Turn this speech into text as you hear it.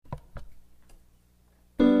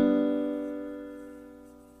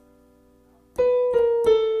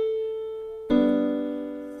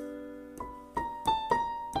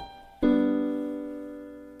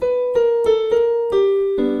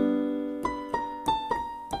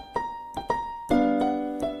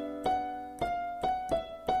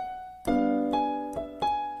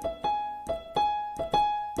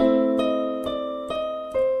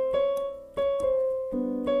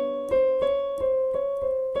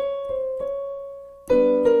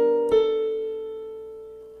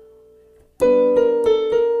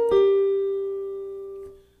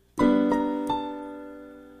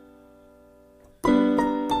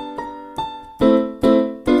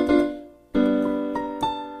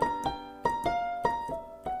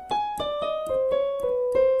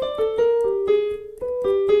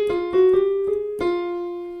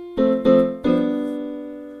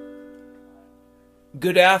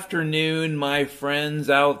Good afternoon, my friends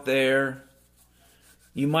out there.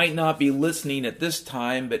 You might not be listening at this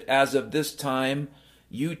time, but as of this time,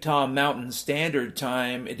 Utah Mountain Standard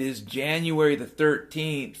Time, it is January the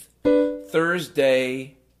 13th,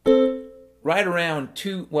 Thursday, right around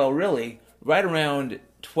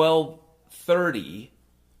 12:30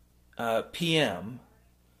 p.m.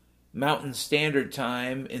 Mountain Standard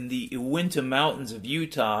Time in the Uinta Mountains of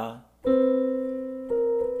Utah.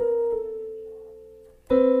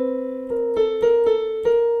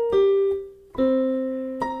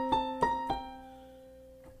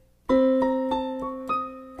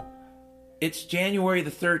 It's January the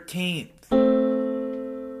 13th,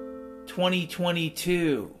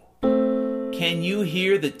 2022. Can you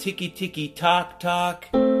hear the ticky tock tock?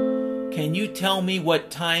 Can you tell me what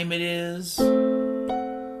time it is?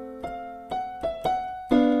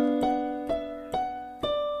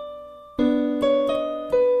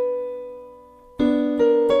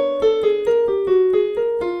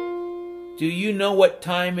 Do you know what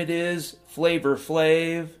time it is, Flavor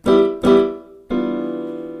Flav?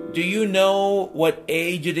 Do you know what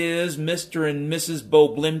age it is, Mr. and Mrs.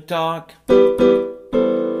 Boblimtok?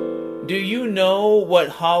 Do you know what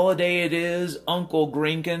holiday it is, Uncle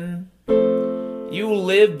Grinkin? You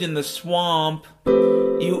lived in the swamp.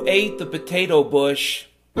 You ate the potato bush.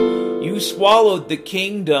 You swallowed the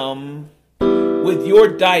kingdom with your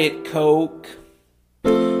Diet Coke.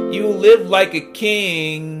 You lived like a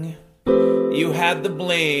king. You had the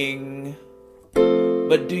bling.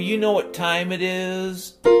 But do you know what time it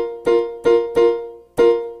is?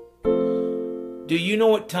 Do you know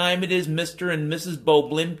what time it is, Mr. and Mrs.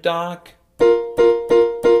 Boblimtok?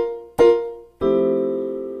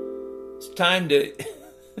 It's time to...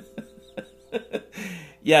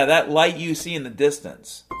 Yeah, that light you see in the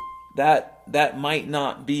distance, that might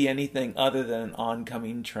not be anything other than an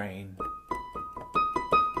oncoming train.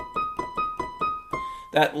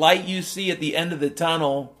 That light you see at the end of the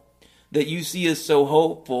tunnel that you see is so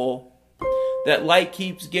hopeful. That light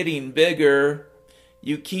keeps getting bigger.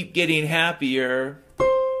 You keep getting happier.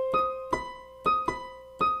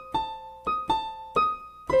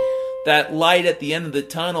 That light at the end of the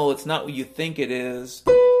tunnel, it's not what you think it is.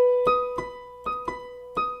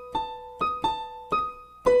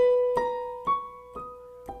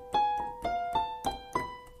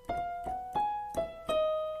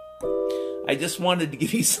 I just wanted to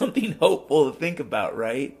give you something hopeful to think about,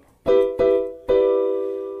 right?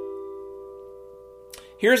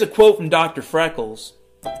 Here's a quote from Dr. Freckles.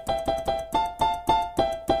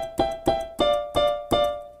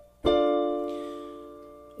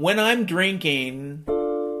 When I'm drinking,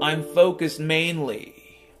 I'm focused mainly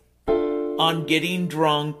on getting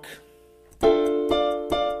drunk.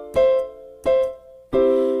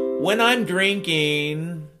 When I'm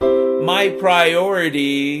drinking, my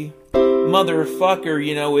priority, motherfucker,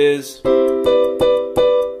 is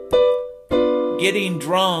getting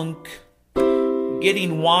drunk,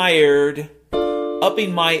 getting wired,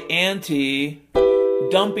 upping my ante,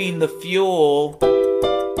 dumping the fuel.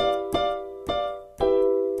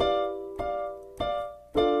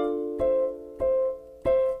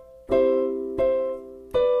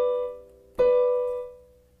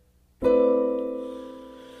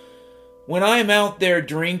 When I'm out there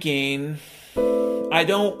drinking, I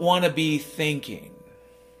don't want to be thinking.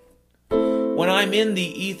 When I'm in the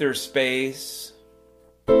ether space,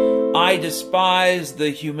 I despise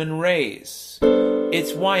the human race.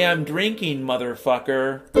 It's why I'm drinking,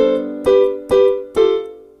 motherfucker.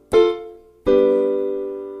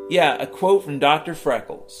 Yeah, a quote from Dr.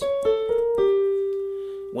 Freckles.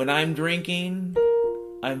 When I'm drinking,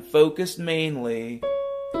 I'm focused mainly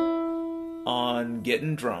on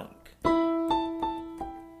getting drunk.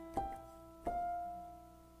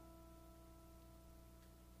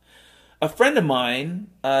 A friend of mine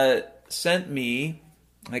sent me,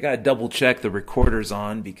 I gotta double check the recorder's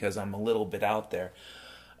on because I'm a little bit out there.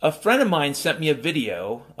 A friend of mine sent me a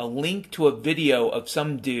link to a video of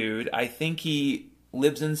some dude. I think he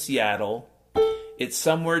lives in Seattle. It's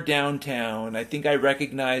somewhere downtown. I think I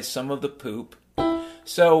recognize some of the poop.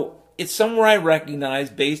 So it's somewhere I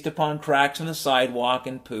recognize based upon cracks in the sidewalk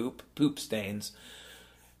and poop stains.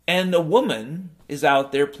 And a woman is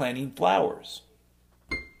out there planting flowers.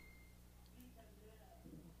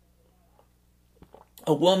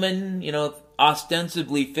 A woman,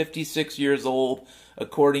 ostensibly 56 years old,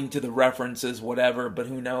 according to the references, whatever, but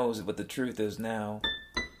who knows what the truth is now.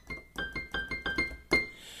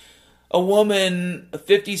 A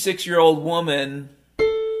 56-year-old woman,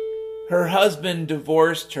 her husband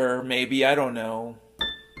divorced her, maybe, I don't know.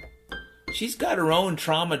 She's got her own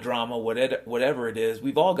trauma drama, whatever it is.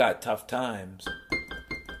 We've all got tough times.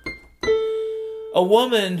 A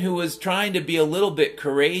woman who was trying to be a little bit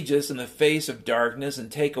courageous in the face of darkness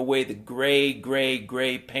and take away the gray, gray,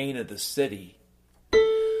 gray pain of the city.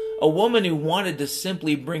 A woman who wanted to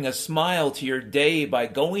simply bring a smile to your day by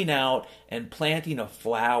going out and planting a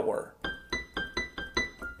flower.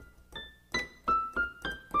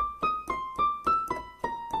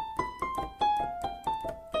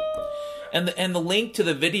 And the link to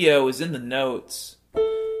the video is in the notes.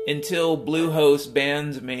 Until Bluehost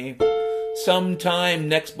bans me. Sometime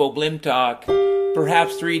next Boblimtalk,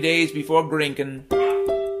 perhaps 3 days before Grinken.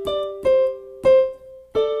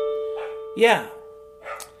 Yeah.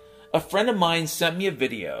 A friend of mine sent me a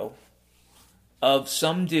video of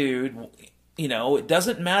some dude, it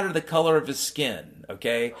doesn't matter the color of his skin,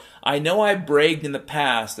 okay? I know I bragged in the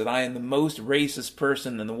past that I am the most racist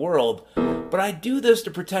person in the world, but I do this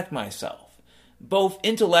to protect myself, both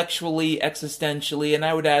intellectually, existentially, and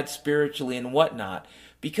I would add spiritually and whatnot,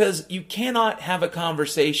 because you cannot have a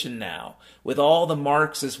conversation now with all the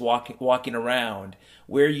Marxists walking around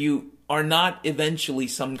where you are not eventually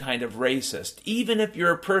some kind of racist. Even if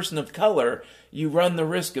you're a person of color, you run the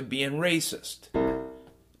risk of being racist.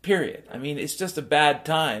 Period. I mean, it's just a bad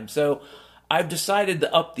time. So I've decided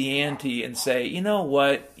to up the ante and say, you know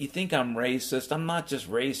what? You think I'm racist? I'm not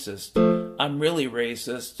just racist. I'm really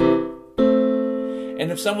racist.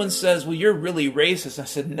 And if someone says, well, you're really racist, I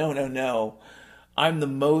said, no. I'm the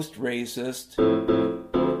most racist.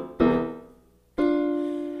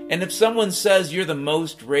 And if someone says you're the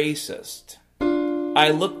most racist,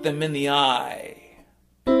 I look them in the eye.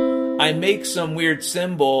 I make some weird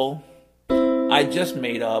symbol I just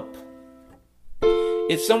made up.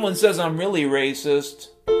 If someone says I'm really racist,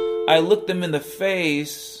 I look them in the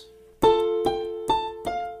face.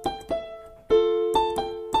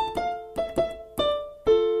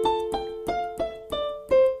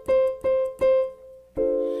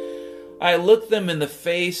 I look them in the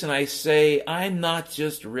face and I say, I'm not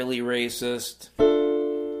just really racist.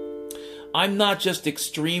 I'm not just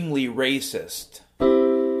extremely racist.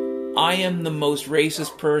 I am the most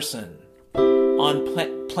racist person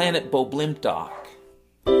on planet Boblimtalk.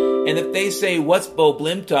 And if they say, what's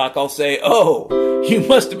Boblimtalk? I'll say, oh, you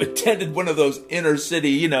must have attended one of those inner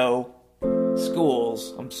city,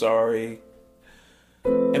 schools. I'm sorry.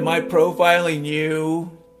 Am I profiling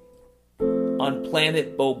you on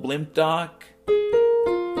planet Boblimtalk?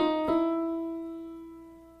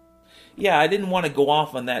 Yeah, I didn't want to go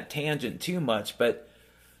off on that tangent too much, but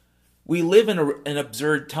we live in an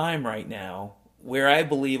absurd time right now where I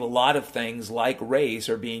believe a lot of things like race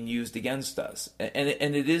are being used against us.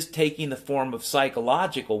 And it is taking the form of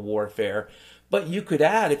psychological warfare, but you could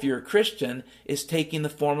add, if you're a Christian, is taking the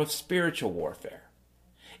form of spiritual warfare.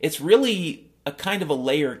 It's really a kind of a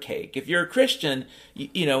layer cake. If you're a Christian,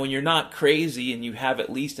 and you're not crazy and you have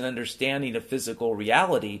at least an understanding of physical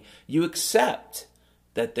reality, you accept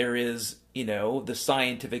that there is, the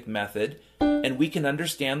scientific method, and we can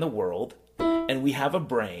understand the world, and we have a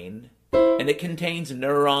brain, and it contains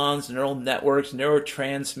neurons, neural networks,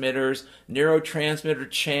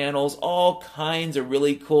 neurotransmitter channels, all kinds of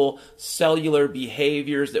really cool cellular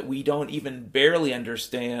behaviors that we don't even barely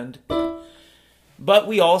understand. But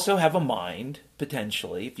we also have a mind,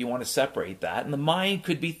 potentially, if you want to separate that. And the mind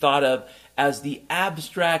could be thought of as the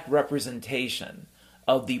abstract representation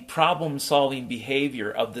of the problem-solving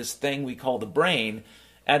behavior of this thing we call the brain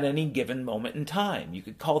at any given moment in time. You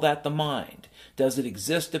could call that the mind. Does it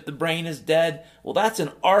exist if the brain is dead? Well, that's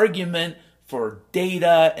an argument for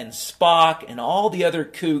Data and Spock and all the other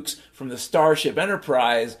kooks from the Starship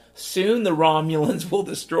Enterprise. Soon the Romulans will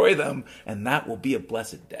destroy them, and that will be a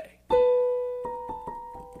blessed day.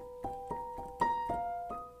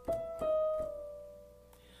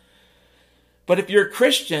 But if you're a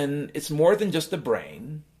Christian, it's more than just the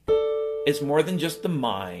brain. It's more than just the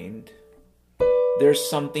mind. There's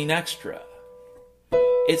something extra.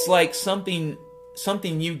 It's like something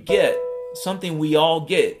you get, something we all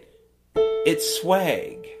get. It's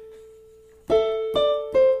swag.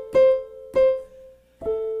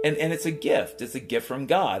 And it's a gift. It's a gift from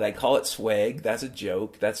God. I call it swag. That's a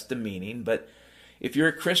joke. That's the meaning. But if you're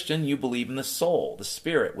a Christian, you believe in the soul, the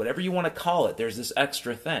spirit, whatever you want to call it. There's this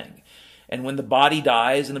extra thing. And when the body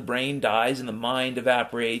dies and the brain dies and the mind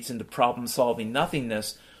evaporates into problem-solving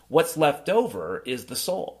nothingness, what's left over is the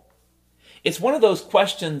soul. It's one of those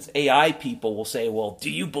questions AI people will say, well, do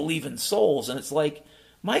you believe in souls? And it's like,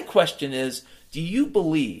 my question is, do you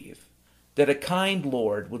believe that a kind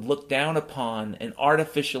Lord would look down upon an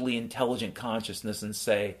artificially intelligent consciousness and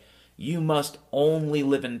say, you must only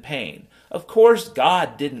live in pain? Of course,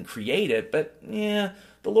 God didn't create it, but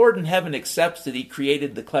the Lord in heaven accepts that he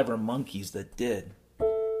created the clever monkeys that did.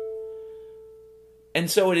 And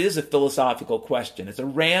so it is a philosophical question. It's a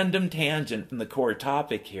random tangent from the core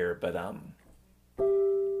topic here, but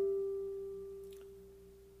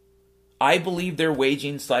I believe they're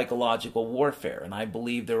waging psychological warfare, and I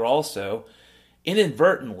believe they're also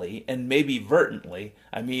inadvertently, and maybe vertently,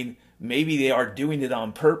 I mean, maybe they are doing it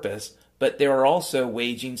on purpose, but they are also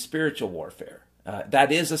waging spiritual warfare.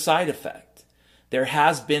 That is a side effect. There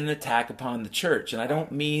has been an attack upon the church, and I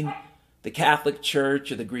don't mean the Catholic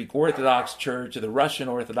Church or the Greek Orthodox Church or the Russian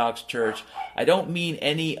Orthodox Church. I don't mean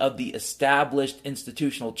any of the established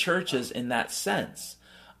institutional churches in that sense.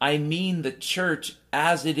 I mean the church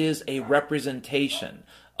as it is a representation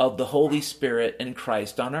of the Holy Spirit and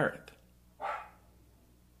Christ on earth.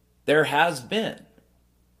 There has been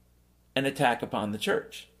an attack upon the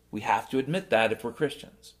church. We have to admit that if we're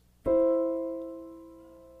Christians.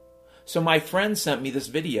 So my friend sent me this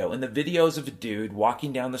video, and the video is of a dude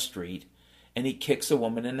walking down the street, and he kicks a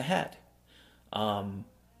woman in the head. The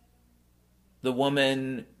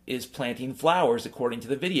woman is planting flowers, according to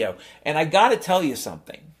the video. And I got to tell you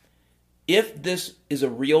something. If this is a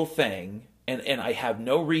real thing, and I have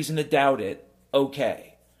no reason to doubt it,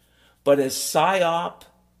 okay. But as PSYOP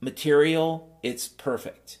material, it's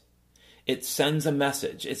perfect. It sends a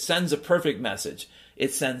message. It sends a perfect message.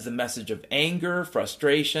 It sends a message of anger,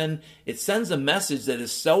 frustration. It sends a message that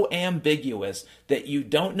is so ambiguous that you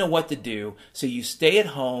don't know what to do. So you stay at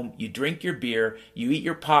home, you drink your beer, you eat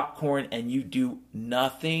your popcorn, and you do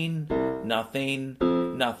nothing, nothing,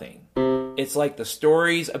 nothing. It's like the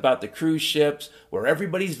stories about the cruise ships where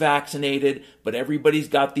everybody's vaccinated, but everybody's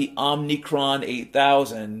got the Omicron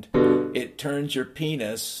 8000. It turns your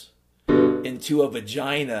penis into a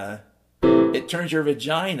vagina. It turns your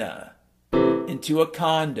vagina into a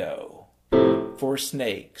condo for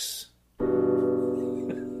snakes.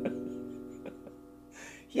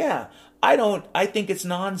 Yeah, I think it's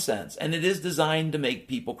nonsense, and it is designed to make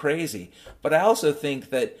people crazy. But I also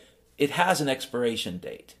think that it has an expiration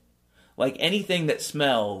date. Like anything that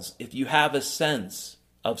smells, if you have a sense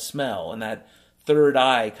of smell in that third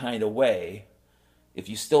eye kind of way, if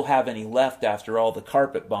you still have any left after all the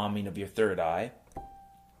carpet bombing of your third eye,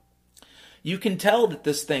 you can tell that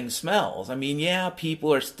this thing smells. I mean, yeah,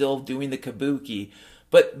 people are still doing the kabuki,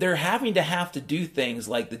 but they're having to do things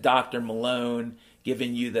like the Dr. Malone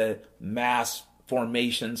giving you the mass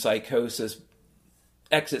formation psychosis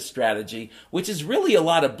exit strategy, which is really a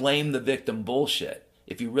lot of blame the victim bullshit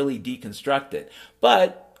if you really deconstruct it.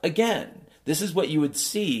 But again, this is what you would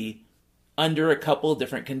see under a couple of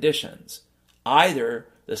different conditions. Either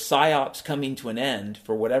the PSYOPs coming to an end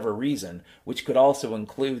for whatever reason, which could also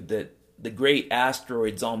include that the great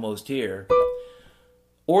asteroid's almost here,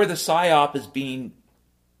 or the PSYOP is being,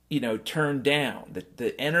 turned down.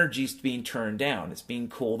 The energy's being turned down. It's being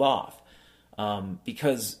cooled off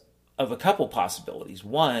because of a couple possibilities.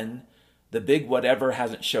 One, the big whatever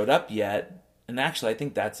hasn't showed up yet, and actually I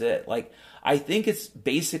think that's it. I think it's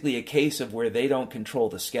basically a case of where they don't control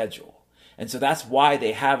the schedule. And so that's why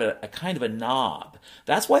they have a kind of a knob.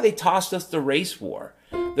 That's why they tossed us the race war.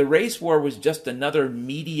 The race war was just another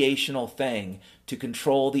mediational thing to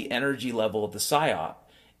control the energy level of the PSYOP.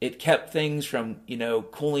 It kept things from,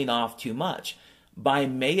 cooling off too much. By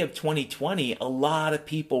May of 2020, a lot of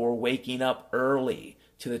people were waking up early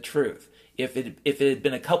to the truth. If it had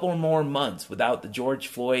been a couple more months without the George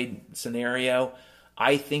Floyd scenario,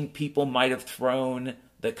 I think people might have thrown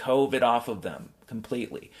the COVID off of them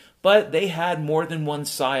completely. But they had more than one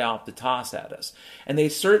PSYOP to toss at us. And they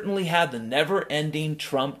certainly had the never-ending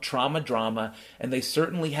Trump trauma drama, and they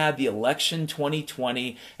certainly had the election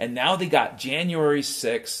 2020, and now they got January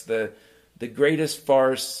 6th, the greatest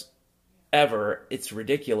farce ever. It's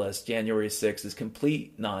ridiculous. January 6th is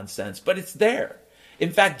complete nonsense, but it's there.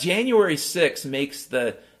 In fact, January 6th makes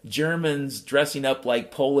the Germans dressing up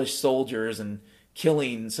like Polish soldiers and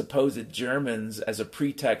killing supposed Germans as a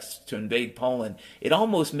pretext to invade Poland, it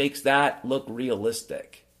almost makes that look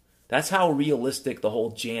realistic. That's how realistic the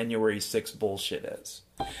whole January 6th bullshit is.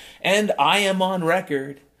 And I am on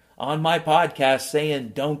record on my podcast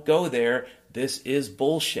saying, don't go there. This is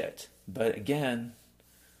bullshit. But again,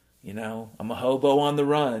 I'm a hobo on the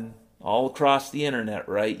run all across the internet,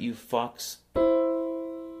 right, you fucks?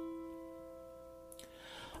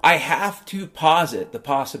 I have to posit the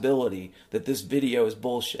possibility that this video is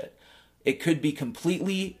bullshit. It could be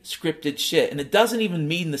completely scripted shit. And it doesn't even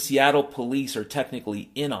mean the Seattle police are technically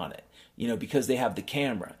in on it, because they have the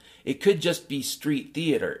camera. It could just be street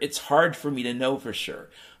theater. It's hard for me to know for sure.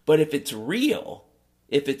 But if it's real,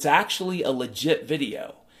 if it's actually a legit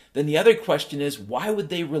video, then the other question is, why would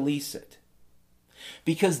they release it?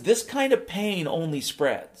 Because this kind of pain only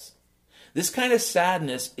spreads. This kind of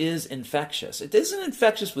sadness is infectious. It isn't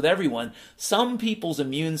infectious with everyone. Some people's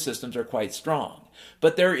immune systems are quite strong.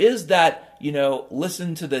 But there is that,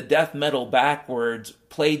 listen to the death metal backwards,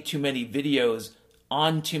 played too many videos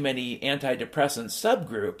on too many antidepressants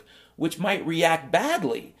subgroup, which might react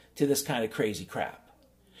badly to this kind of crazy crap.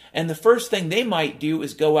 And the first thing they might do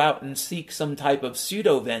is go out and seek some type of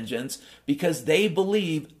pseudo-vengeance because they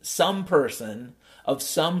believe some person of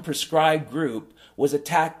some prescribed group was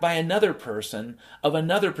attacked by another person of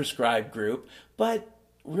another prescribed group. But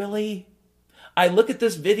really, I look at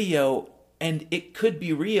this video and it could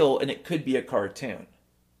be real and it could be a cartoon.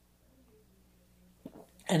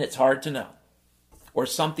 And it's hard to know. Or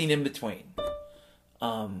something in between.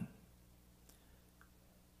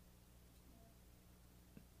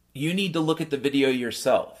 You need to look at the video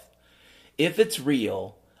yourself. If it's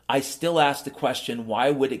real, I still ask the question,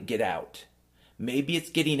 why would it get out? Maybe it's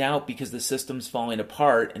getting out because the system's falling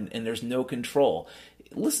apart and there's no control.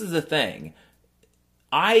 Listen to the thing.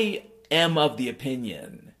 I am of the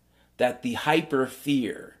opinion that the hyper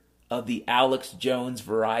fear of the Alex Jones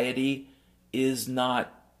variety is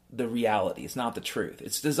not the reality. It's not the truth.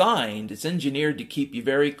 It's designed, it's engineered to keep you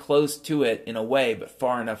very close to it in a way, but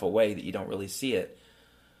far enough away that you don't really see it.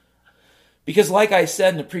 Because like I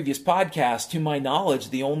said in a previous podcast, to my knowledge,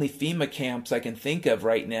 the only FEMA camps I can think of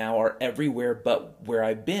right now are everywhere but where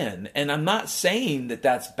I've been. And I'm not saying that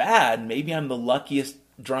that's bad. Maybe I'm the luckiest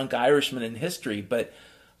drunk Irishman in history. But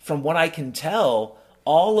from what I can tell,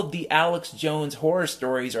 all of the Alex Jones horror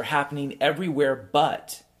stories are happening everywhere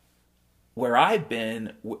but where I've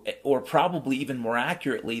been, or probably even more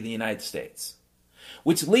accurately, the United States.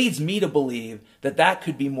 Which leads me to believe that that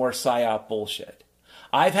could be more PSYOP bullshit.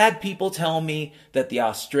 I've had people tell me that the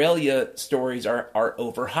Australia stories are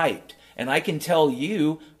overhyped. And I can tell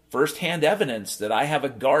you firsthand evidence that I have a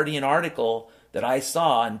Guardian article that I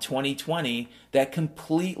saw in 2020 that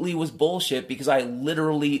completely was bullshit because I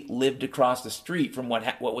literally lived across the street from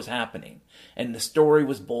what was happening. And the story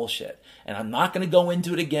was bullshit. And I'm not going to go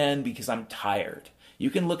into it again because I'm tired. You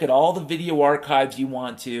can look at all the video archives you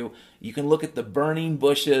want to. You can look at the burning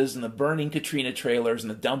bushes and the burning Katrina trailers and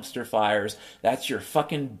the dumpster fires. That's your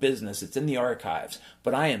fucking business. It's in the archives.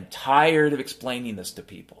 But I am tired of explaining this to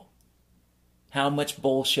people. How much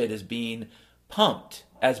bullshit is being pumped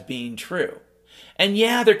as being true. And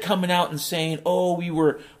yeah, they're coming out and saying, oh,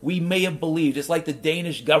 we may have believed. It's like the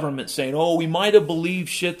Danish government saying, oh, we might have believed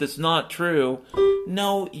shit that's not true.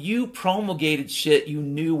 No, you promulgated shit you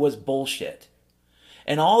knew was bullshit.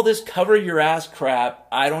 And all this cover your ass crap,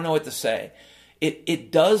 I don't know what to say.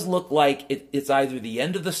 It does look like it's either the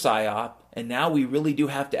end of the PSYOP, and now we really do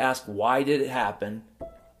have to ask, why did it happen?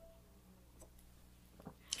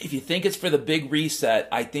 If you think it's for the big reset,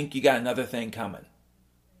 I think you got another thing coming.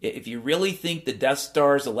 If you really think the Death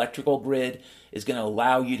Star's electrical grid is going to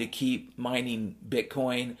allow you to keep mining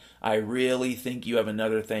Bitcoin, I really think you have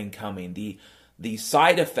another thing coming. The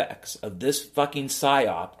side effects of this fucking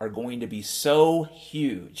PSYOP are going to be so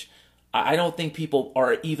huge. I don't think people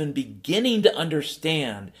are even beginning to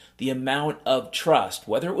understand the amount of trust,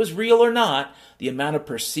 whether it was real or not, the amount of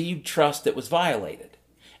perceived trust that was violated.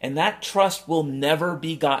 And that trust will never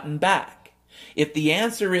be gotten back. If the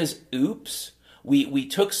answer is, oops, we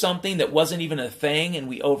took something that wasn't even a thing and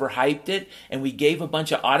we overhyped it and we gave a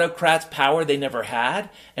bunch of autocrats power they never had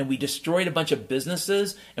and we destroyed a bunch of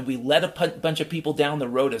businesses and we led a bunch of people down the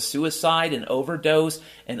road of suicide and overdose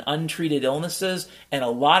and untreated illnesses and a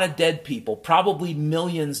lot of dead people, probably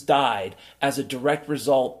millions died as a direct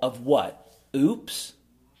result of what? Oops?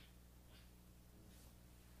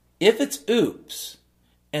 If it's oops,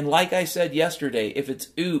 and like I said yesterday, if it's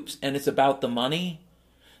oops and it's about the money,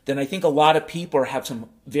 then I think a lot of people have some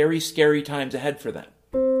very scary times ahead for them.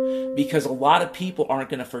 Because a lot of people aren't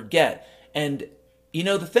going to forget. And,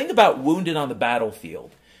 the thing about wounded on the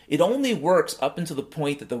battlefield, it only works up until the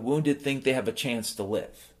point that the wounded think they have a chance to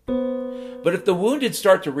live. But if the wounded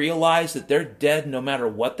start to realize that they're dead no matter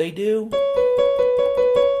what they do,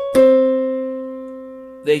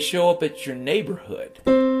 they show up at your neighborhood.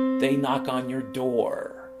 They knock on your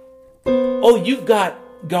door. Oh, you've got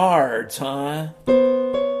guards, huh?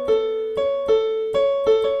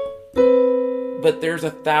 But there's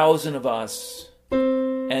 1,000 of us,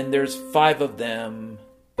 and there's 5 of them.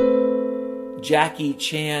 Jackie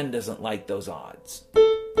Chan doesn't like those odds.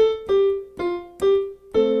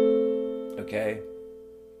 Okay?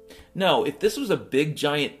 No, if this was a big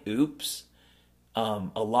giant oops, a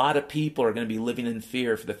lot of people are going to be living in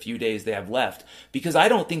fear for the few days they have left. Because I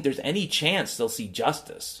don't think there's any chance they'll see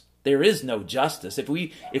justice. There is no justice. If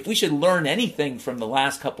we should learn anything from the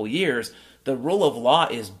last couple years, the rule of law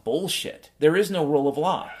is bullshit. There is no rule of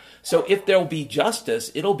law. So if there'll be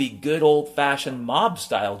justice, it'll be good old-fashioned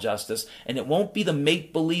mob-style justice, and it won't be the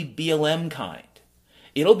make-believe BLM kind.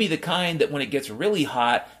 It'll be the kind that when it gets really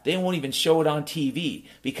hot, they won't even show it on TV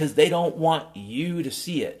because they don't want you to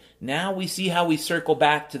see it. Now we see how we circle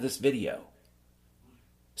back to this video.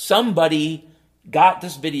 Somebody got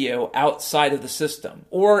this video outside of the system,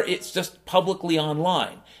 or it's just publicly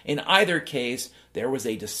online. In either case, there was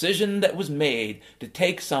a decision that was made to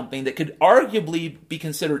take something that could arguably be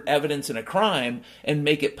considered evidence in a crime and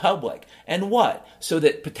make it public. And what? So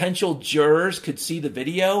that potential jurors could see the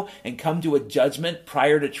video and come to a judgment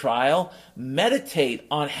prior to trial? Meditate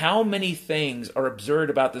on how many things are absurd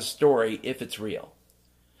about this story if it's real.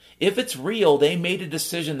 If it's real, they made a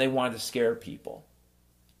decision they wanted to scare people.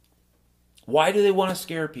 Why do they want to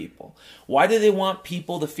scare people? Why do they want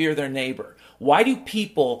people to fear their neighbor? Why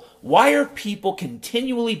are people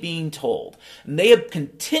continually being told? And they have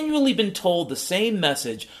continually been told the same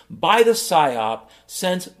message by the PSYOP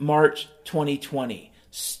since March 2020.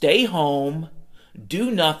 Stay home,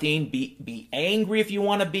 do nothing, be angry if you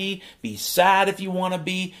want to be sad if you want to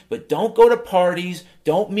be, but don't go to parties,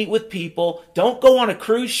 don't meet with people, don't go on a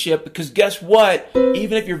cruise ship because guess what?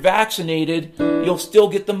 Even if you're vaccinated, you'll still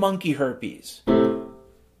get the monkey herpes.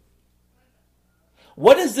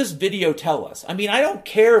 What does this video tell us? I mean, I don't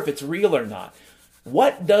care if it's real or not.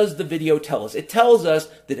 What does the video tell us? It tells us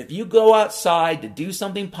that if you go outside to do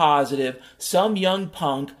something positive, some young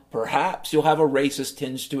punk, perhaps you'll have a racist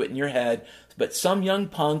tinge to it in your head, but some young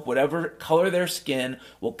punk, whatever color their skin,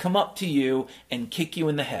 will come up to you and kick you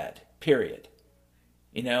in the head, period.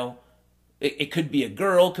 You know, it could be a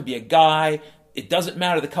girl, could be a guy. It doesn't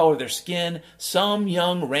matter the color of their skin. Some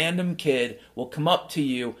young random kid will come up to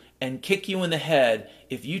you and kick you in the head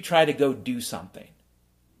if you try to go do something.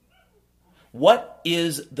 What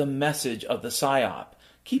is the message of the PSYOP?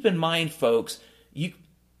 Keep in mind, folks,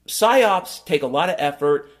 PSYOPs take a lot of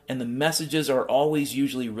effort, and the messages are always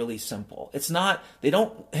usually really simple. They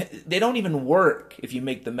don't even work if you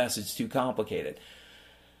make the message too complicated.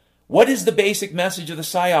 What is the basic message of the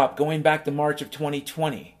PSYOP going back to March of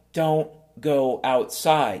 2020? Don't go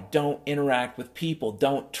outside. Don't interact with people.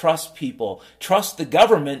 Don't trust people. Trust the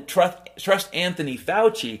government. Trust Anthony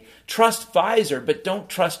Fauci. Trust Pfizer, but don't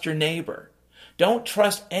trust your neighbor. Don't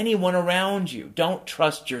trust anyone around you. Don't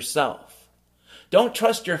trust yourself. Don't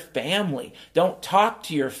trust your family. Don't talk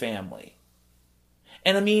to your family.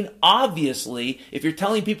 And I mean, obviously, if you're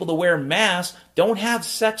telling people to wear masks, don't have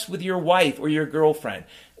sex with your wife or your girlfriend.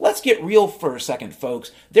 Let's get real for a second,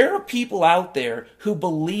 folks. There are people out there who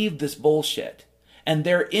believe this bullshit, and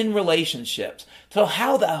they're in relationships. So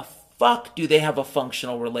how the fuck do they have a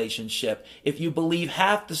functional relationship if you believe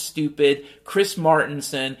half the stupid Chris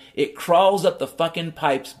Martenson, it crawls up the fucking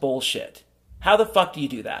pipes bullshit? How the fuck do you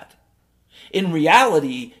do that? In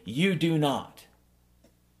reality, you do not.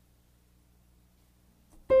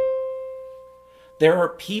 There are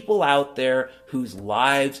people out there whose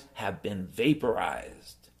lives have been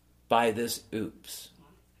vaporized by this oops.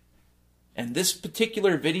 And this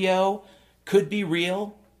particular video could be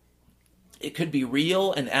real. It could be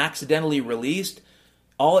real and accidentally released.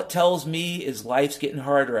 All it tells me is life's getting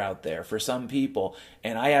harder out there for some people,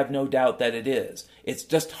 and I have no doubt that it is. It's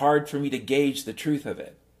just hard for me to gauge the truth of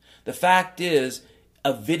it. The fact is,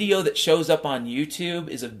 a video that shows up on YouTube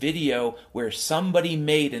is a video where somebody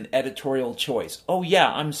made an editorial choice. Oh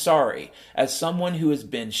yeah, I'm sorry. As someone who has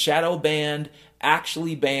been shadow banned,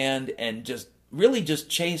 actually banned, and just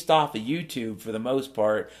chased off of YouTube for the most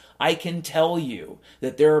part, I can tell you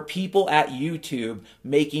that there are people at YouTube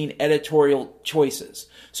making editorial choices.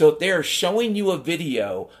 So if they're showing you a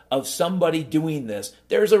video of somebody doing this,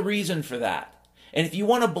 there's a reason for that. And if you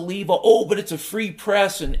want to believe, but it's a free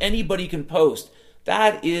press and anybody can post,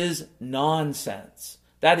 that is nonsense.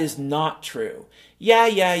 That is not true.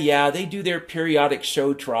 Yeah, they do their periodic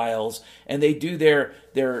show trials and they do their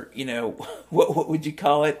what would you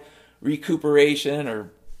call it? Recuperation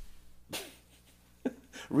or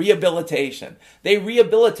rehabilitation. They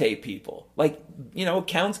rehabilitate people. Like,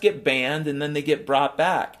 accounts get banned and then they get brought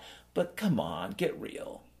back. But come on, get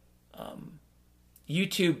real.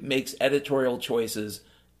 YouTube makes editorial choices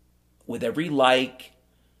with every like,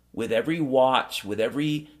 with every watch, with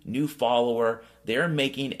every new follower. They're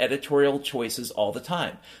making editorial choices all the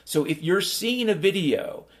time. So if you're seeing a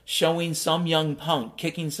video showing some young punk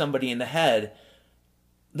kicking somebody in the head,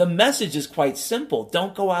 the message is quite simple.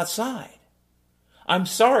 Don't go outside. I'm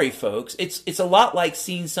sorry, folks. It's a lot like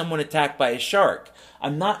seeing someone attacked by a shark.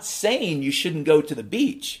 I'm not saying you shouldn't go to the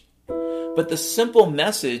beach. But the simple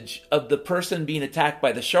message of the person being attacked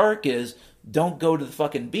by the shark is, don't go to the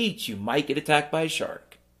fucking beach. You might get attacked by a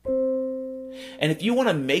shark. And if you want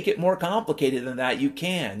to make it more complicated than that, you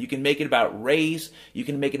can. You can make it about race, you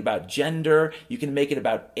can make it about gender, you can make it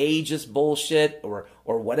about ageist bullshit or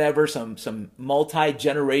whatever, some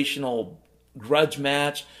multi-generational grudge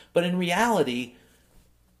match. But in reality,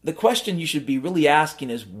 the question you should be really asking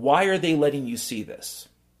is, why are they letting you see this?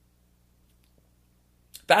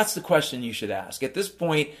 That's the question you should ask. At this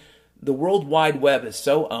point, the World Wide Web is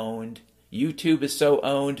so owned. YouTube is so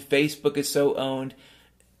owned. Facebook is so owned.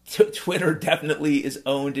 Twitter definitely is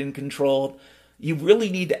owned and controlled. You really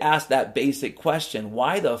need to ask that basic question.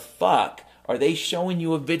 Why the fuck are they showing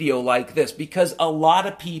you a video like this? Because a lot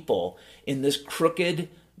of people in this crooked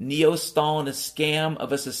neo-Stalinist scam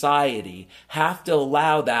of a society have to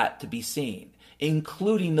allow that to be seen,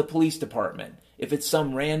 including the police department. If it's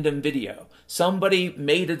some random video, somebody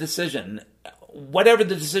made a decision, whatever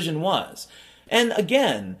the decision was. And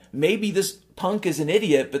again, maybe this punk is an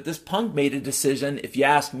idiot, but this punk made a decision, if you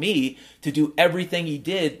ask me, to do everything he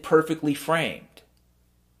did perfectly framed.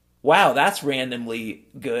 Wow, that's randomly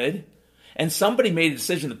good. And somebody made a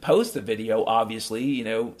decision to post the video, obviously,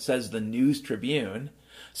 says the News Tribune.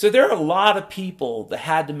 So there are a lot of people that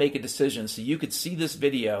had to make a decision so you could see this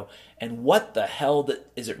video, and what the hell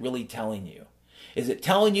is it really telling you? Is it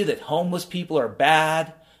telling you that homeless people are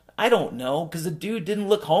bad? I don't know, because the dude didn't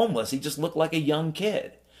look homeless. He just looked like a young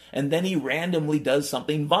kid. And then he randomly does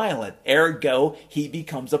something violent. Ergo, he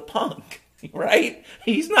becomes a punk, right?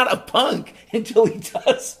 He's not a punk until he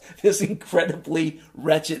does this incredibly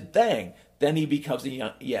wretched thing. Then he becomes a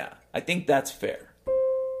young... Yeah, I think that's fair.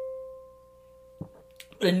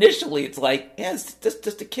 But initially, it's like, yeah, it's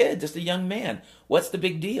just a kid, just a young man. What's the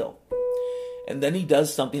big deal? And then he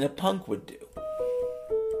does something a punk would do.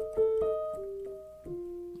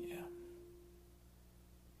 Yeah.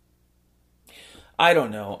 I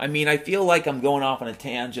don't know. I mean, I feel like I'm going off on a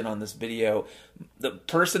tangent on this video. The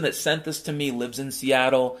person that sent this to me lives in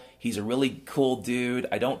Seattle. He's a really cool dude.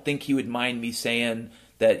 I don't think he would mind me saying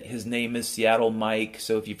that his name is Seattle Mike.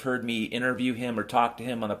 So if you've heard me interview him or talk to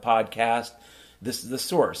him on a podcast, this is the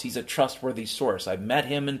source. He's a trustworthy source. I've met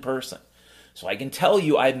him in person. So I can tell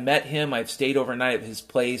you I've met him. I've stayed overnight at his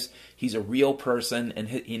place. He's a real person, and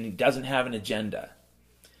he doesn't have an agenda.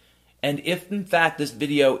 And if, in fact, this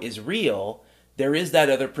video is real, there is that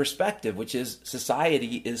other perspective, which is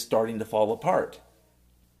society is starting to fall apart.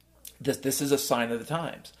 This is a sign of the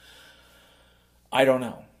times. I don't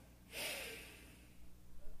know.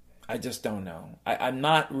 I just don't know. I'm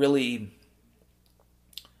not really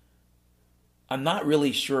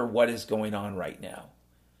sure what is going on right now.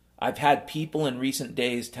 I've had people in recent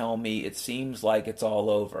days tell me it seems like it's all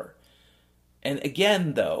over. And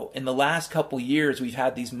again, though, in the last couple years, we've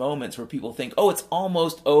had these moments where people think, oh, it's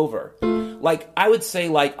almost over. Like, I would say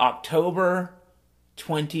like October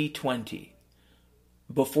 2020,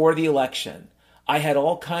 before the election, I had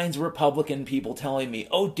all kinds of Republican people telling me,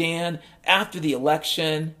 oh, Dan, after the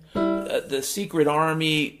election, the secret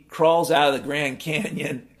army crawls out of the Grand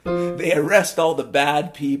Canyon. They arrest all the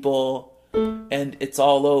bad people, and it's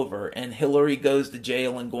all over. And Hillary goes to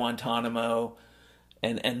jail in Guantanamo,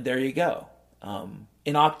 and there you go.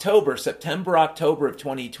 In September, October of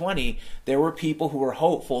 2020, there were people who were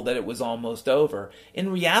hopeful that it was almost over.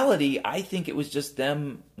 In reality, I think it was just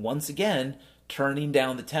them, once again, turning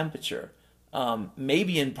down the temperature.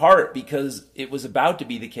 Maybe in part because it was about to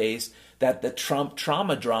be the case that the Trump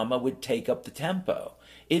trauma drama would take up the tempo.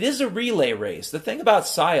 It is a relay race. The thing about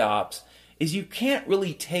PSYOPs is you can't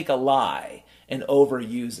really take a lie and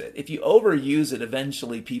overuse it. If you overuse it,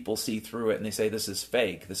 eventually people see through it and they say, this is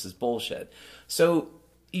fake, this is bullshit. So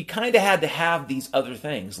you kind of had to have these other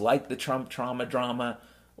things, like the Trump trauma drama,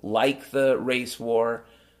 like the race war,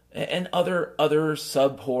 and other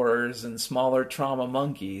sub-horrors and smaller trauma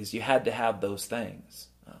monkeys. You had to have those things.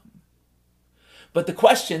 But the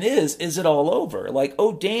question is it all over? Like,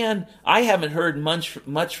 oh, Dan, I haven't heard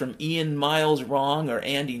much from Ian Miles Wrong or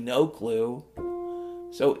Andy No Clue.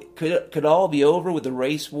 So could it all be over with the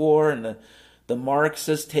race war and the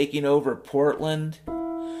Marxists taking over Portland?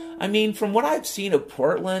 I mean, from what I've seen of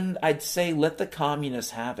Portland, I'd say let the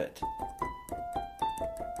communists have it.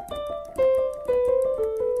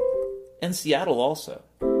 And Seattle also.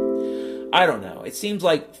 I don't know. It seems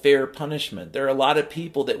like fair punishment. There are a lot of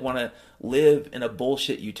people that want to live in a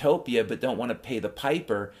bullshit utopia but don't want to pay the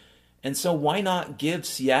piper. And so why not give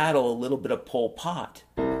Seattle a little bit of Pol Pot?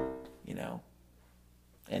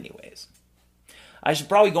 Anyways. I should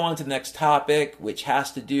probably go on to the next topic, which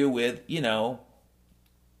has to do with,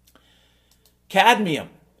 cadmium.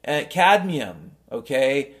 Cadmium,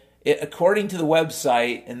 okay? According to the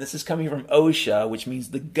website, and this is coming from OSHA, which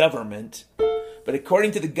means the government, but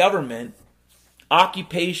according to the government,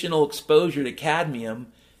 Occupational exposure to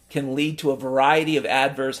cadmium can lead to a variety of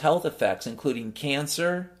adverse health effects, including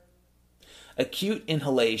cancer. Acute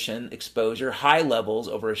inhalation exposure, high levels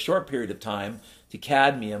over a short period of time to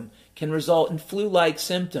cadmium, can result in flu-like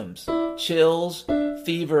symptoms, chills,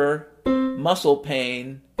 fever, muscle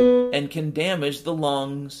pain, and can damage the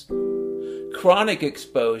lungs. Chronic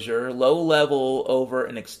exposure, low level over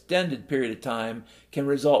an extended period of time, can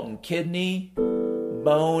result in kidney,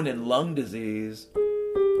 bone, and lung disease.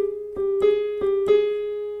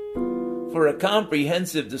 For a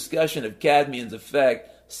comprehensive discussion of cadmium's effect,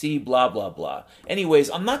 see blah, blah, blah. Anyways,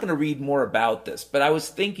 I'm not going to read more about this, but I was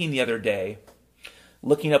thinking the other day,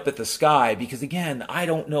 looking up at the sky, because again, I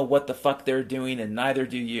don't know what the fuck they're doing, and neither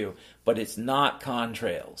do you, but it's not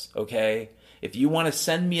contrails, okay? If you want to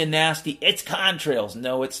send me a nasty, it's contrails.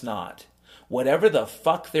 No, it's not. Whatever the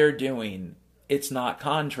fuck they're doing, it's not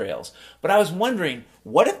contrails. But I was wondering,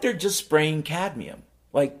 what if they're just spraying cadmium,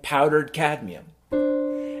 like powdered cadmium?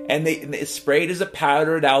 And it's sprayed as a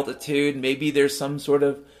powder at altitude. Maybe there's some sort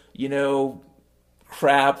of,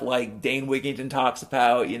 crap like Dane Wigington talks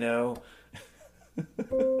about,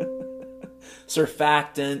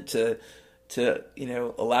 surfactant to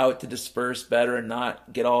allow it to disperse better and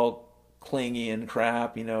not get all clingy and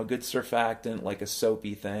crap, good surfactant, like a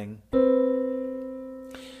soapy thing.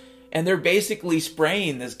 And they're basically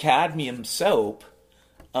spraying this cadmium soap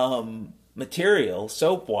material,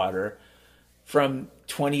 soap water, from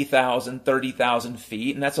 20,000, 30,000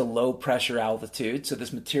 feet, and that's a low pressure altitude. So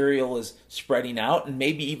this material is spreading out, and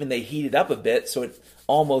maybe even they heat it up a bit so it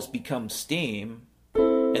almost becomes steam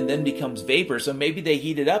and then becomes vapor. So maybe they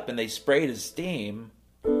heat it up and they spray it as steam,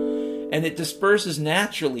 and it disperses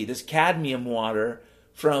naturally, this cadmium water,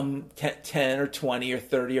 from 10 or 20 or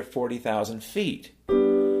 30 or 40,000 feet.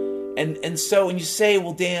 And so when you say,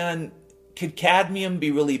 well, Dan, could cadmium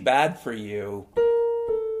be really bad for you?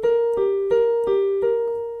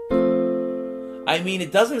 I mean,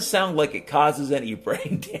 it doesn't sound like it causes any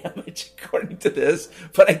brain damage, according to this,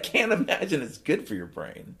 but I can't imagine it's good for your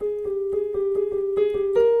brain.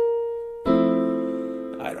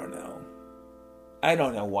 I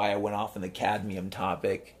don't know why I went off on the cadmium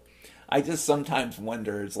topic. I just sometimes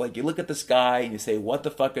wonder, it's like you look at the sky and you say, what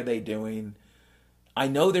the fuck are they doing? I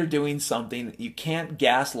know they're doing something. You can't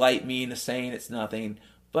gaslight me into saying it's nothing.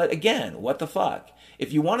 But again, what the fuck?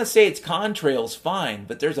 If you want to say it's contrails, fine,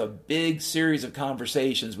 but there's a big series of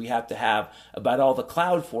conversations we have to have about all the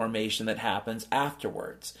cloud formation that happens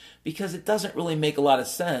afterwards, because it doesn't really make a lot of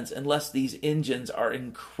sense unless these engines are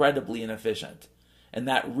incredibly inefficient, and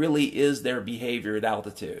that really is their behavior at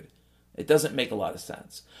altitude. It doesn't make a lot of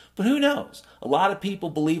sense. But who knows? A lot of people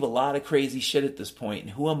believe a lot of crazy shit at this point,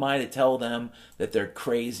 and who am I to tell them that they're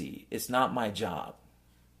crazy? It's not my job.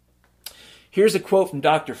 Here's a quote from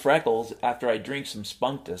Dr. Freckles after I drink some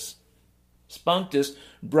Spunctus. Spunctus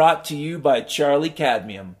brought to you by Charlie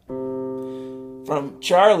Cadmium. From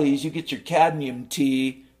Charlie's, you get your cadmium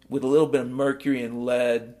tea with a little bit of mercury and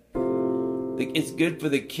lead. It's good for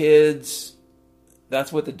the kids.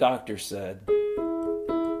 That's what the doctor said.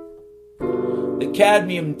 The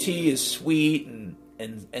cadmium tea is sweet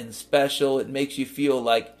and special. It makes you feel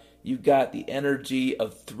like you've got the energy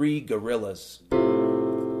of 3 gorillas.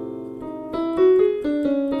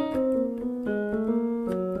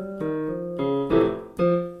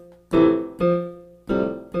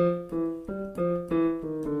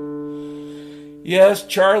 Yes,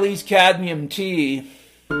 Charlie's cadmium tea.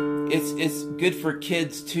 It's good for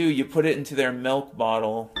kids too. You put it into their milk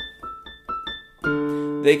bottle.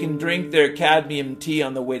 They can drink their cadmium tea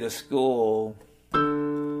on the way to school.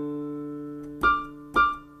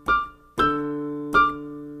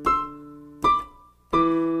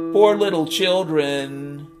 Poor little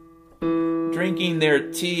children drinking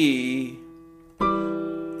their tea.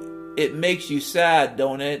 It makes you sad,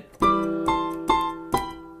 don't it?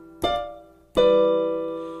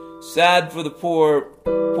 Sad for the poor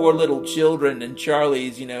little children and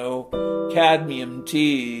Charlie's, cadmium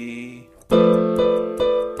tea.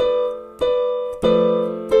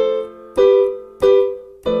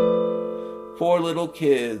 Poor little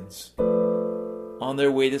kids on their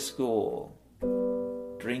way to school,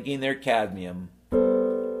 drinking their cadmium.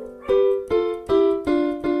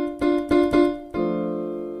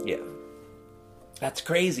 Yeah. That's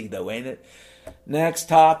crazy though, ain't it? Next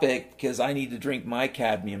topic, because I need to drink my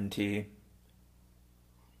cadmium tea.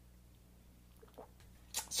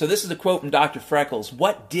 So this is a quote from Dr. Freckles.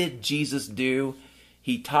 What did Jesus do?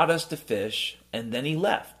 He taught us to fish, and then he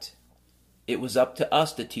left. It was up to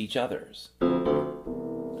us to teach others.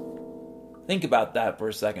 Think about that for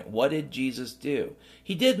a second. What did Jesus do?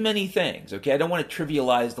 He did many things, okay? I don't want to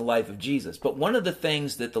trivialize the life of Jesus, but one of the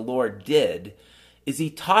things that the Lord did is he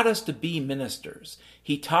taught us to be ministers.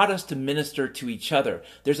 He taught us to minister to each other.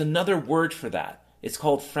 There's another word for that. It's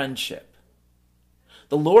called friendship.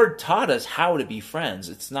 The Lord taught us how to be friends.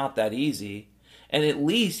 It's not that easy. And at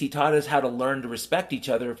least he taught us how to learn to respect each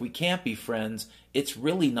other. If we can't be friends, it's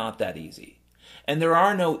really not that easy. And there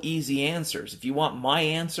are no easy answers. If you want my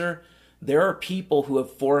answer, there are people who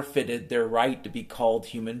have forfeited their right to be called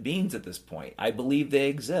human beings at this point. I believe they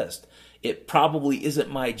exist. It probably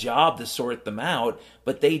isn't my job to sort them out,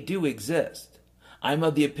 but they do exist. I'm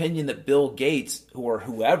of the opinion that Bill Gates, or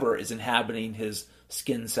whoever is inhabiting his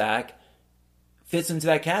skin sack, fits into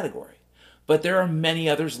that category. But there are many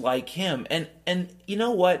others like him. And you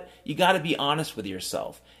know what? You got to be honest with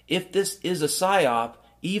yourself. If this is a psyop,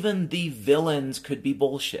 even the villains could be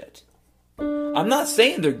bullshit. I'm not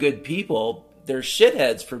saying they're good people. They're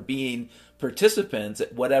shitheads for being participants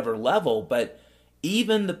at whatever level, but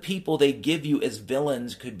even the people they give you as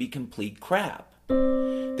villains could be complete crap.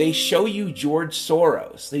 They show you George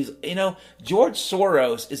Soros. George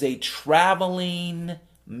Soros is a traveling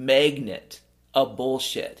magnet of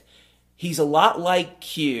bullshit. He's a lot like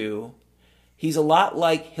Q. He's a lot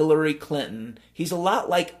like Hillary Clinton. He's a lot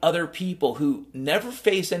like other people who never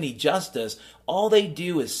face any justice. All they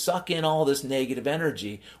do is suck in all this negative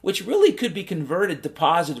energy, which really could be converted to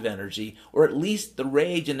positive energy, or at least the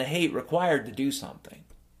rage and the hate required to do something.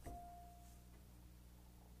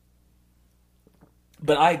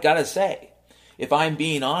 But I gotta say, if I'm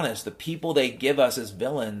being honest, the people they give us as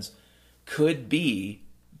villains could be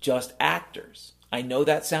just actors. I know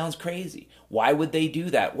that sounds crazy. Why would they do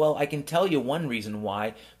that? Well, I can tell you one reason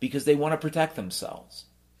why, because they want to protect themselves.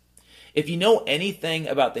 If you know anything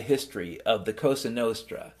about the history of the Cosa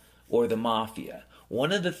Nostra or the Mafia,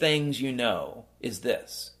 one of the things you know is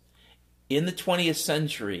this. In the 20th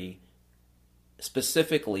century,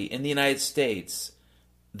 specifically in the United States,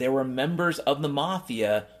 there were members of the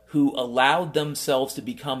Mafia who allowed themselves to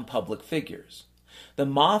become public figures. The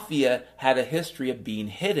Mafia had a history of being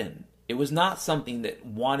hidden. It was not something that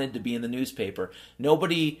wanted to be in the newspaper.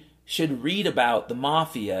 Nobody should read about the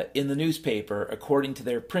Mafia in the newspaper according to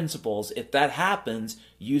their principles. If that happens,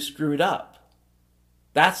 you screwed up.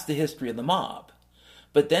 That's the history of the mob.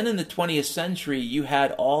 But then in the 20th century, you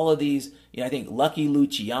had all of these, I think Lucky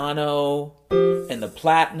Luciano and the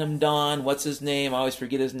Platinum Don, what's his name? I always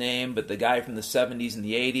forget his name, but the guy from the 70s and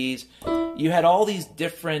the 80s. You had all these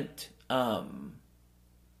different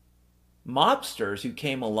mobsters who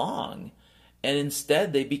came along, and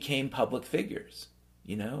instead they became public figures.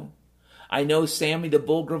 I know Sammy the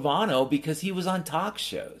Bull Gravano because he was on talk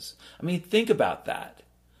shows. I mean, think about that.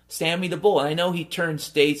 Sammy the Bull. And I know he turned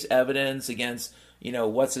state's evidence against,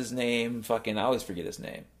 what's his name? I always forget his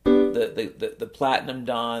name. The Platinum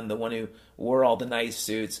Don, the one who wore all the nice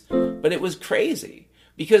suits. But it was crazy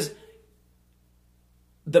because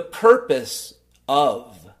the purpose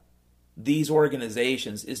of these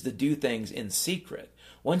organizations is to do things in secret.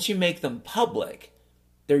 Once you make them public,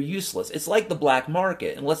 they're useless. It's like the black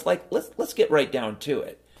market. And let's get right down to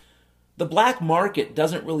it. The black market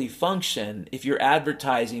doesn't really function if you're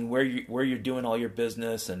advertising where you're doing all your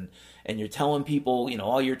business and you're telling people,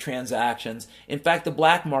 all your transactions. In fact, the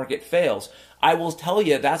black market fails. I will tell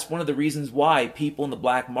you that's one of the reasons why people in the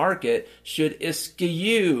black market should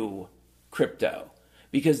eschew crypto.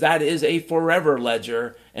 Because that is a forever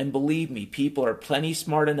ledger, and believe me, people are plenty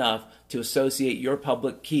smart enough to associate your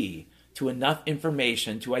public key to enough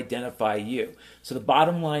information to identify you. So the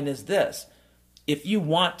bottom line is this. If you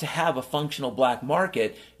want to have a functional black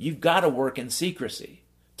market, you've got to work in secrecy.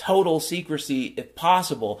 Total secrecy if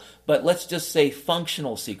possible, but let's just say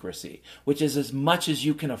functional secrecy, which is as much as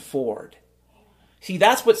you can afford. See,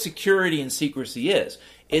 that's what security and secrecy is.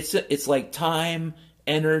 It's like time,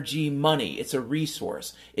 energy, money. It's a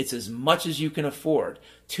resource. It's as much as you can afford.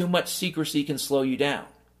 Too much secrecy can slow you down.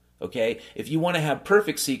 Okay? If you want to have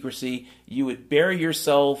perfect secrecy, you would bury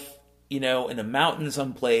yourself, in a mountain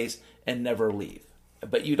someplace and never leave.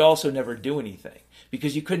 But you'd also never do anything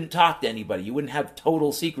because you couldn't talk to anybody. You wouldn't have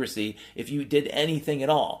total secrecy if you did anything at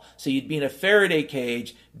all. So you'd be in a Faraday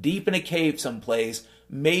cage, deep in a cave someplace,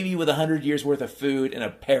 maybe with 100 years worth of food and a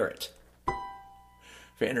parrot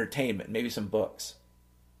for entertainment, maybe some books.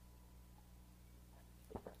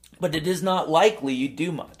 But it is not likely you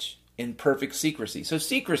do much in perfect secrecy. So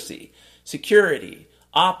secrecy, security,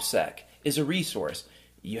 OPSEC is a resource.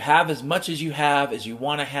 You have as much as you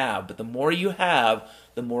want to have, but the more you have,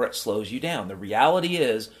 the more it slows you down. The reality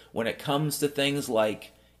is, when it comes to things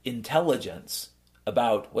like intelligence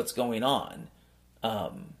about what's going on,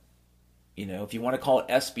 If you want to call it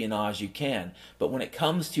espionage, you can. But when it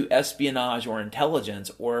comes to espionage or intelligence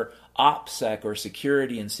or OPSEC or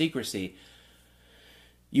security and secrecy,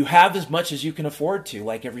 you have as much as you can afford to,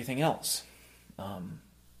 like everything else.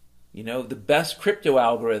 The best crypto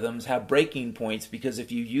algorithms have breaking points because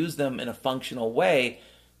if you use them in a functional way,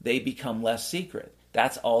 they become less secret.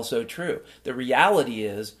 That's also true. The reality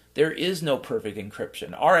is there is no perfect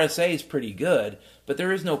encryption. RSA is pretty good, but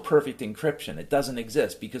there is no perfect encryption. It doesn't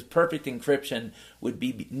exist because perfect encryption would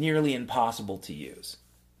be nearly impossible to use,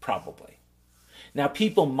 probably. Now,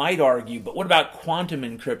 people might argue, but what about quantum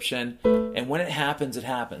encryption? And when it happens, it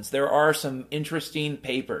happens. There are some interesting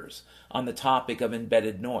papers on the topic of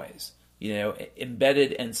embedded noise,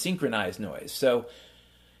 embedded and synchronized noise. So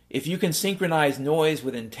if you can synchronize noise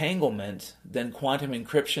with entanglement, then quantum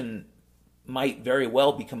encryption might very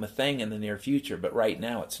well become a thing in the near future, but right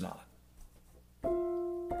now it's not.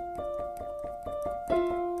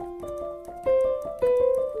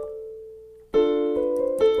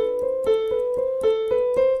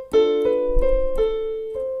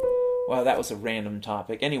 Wow, that was a random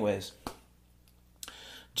topic. Anyways,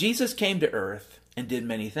 Jesus came to earth and did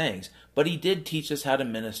many things, but he did teach us how to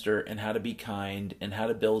minister and how to be kind and how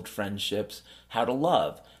to build friendships, how to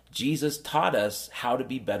love. Jesus taught us how to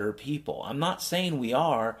be better people. I'm not saying we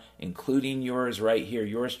are, including yours right here,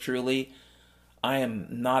 yours truly. I am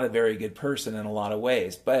not a very good person in a lot of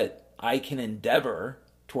ways, but I can endeavor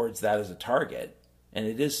towards that as a target, and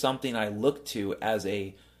it is something I look to as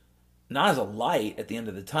not as a light at the end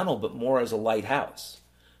of the tunnel, but more as a lighthouse,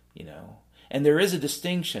 And there is a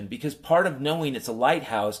distinction because part of knowing it's a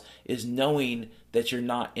lighthouse is knowing that you're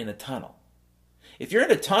not in a tunnel. If you're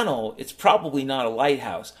in a tunnel, it's probably not a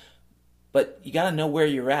lighthouse, but you got to know where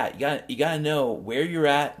you're at. You got to know where you're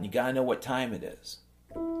at, and you got to know what time it is.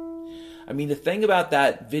 The thing about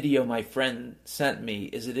that video my friend sent me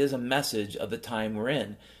is it is a message of the time we're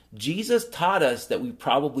in. Jesus taught us that we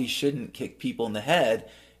probably shouldn't kick people in the head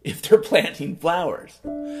if they're planting flowers.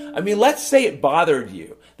 Let's say it bothered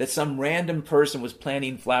you that some random person was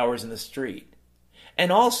planting flowers in the street.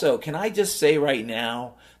 And also, can I just say right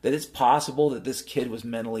now that it's possible that this kid was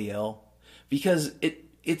mentally ill? Because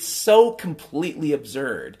it's so completely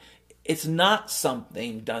absurd. It's not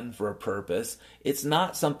something done for a purpose. It's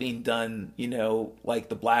not something done, like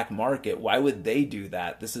the black market. Why would they do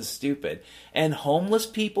that? This is stupid. And homeless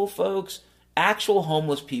people, folks, actual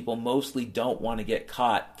homeless people mostly don't want to get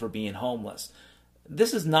caught for being homeless.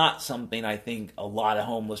 This is not something I think a lot of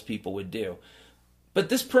homeless people would do. But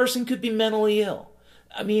this person could be mentally ill.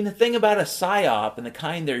 The thing about a PSYOP and the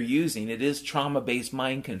kind they're using, it is trauma-based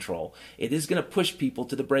mind control. It is going to push people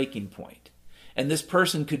to the breaking point. And this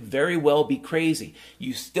person could very well be crazy.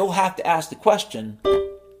 You still have to ask the question,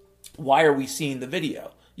 why are we seeing the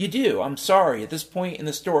video? You do. I'm sorry. At this point in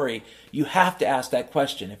the story, you have to ask that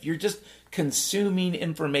question. If you're just consuming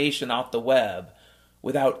information off the web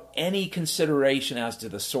without any consideration as to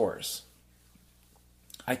the source,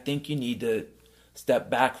 I think you need to step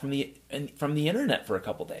back from the internet for a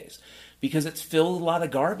couple days because it's filled with a lot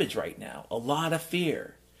of garbage right now, a lot of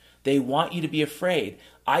fear. They want you to be afraid.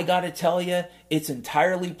 I got to tell you, it's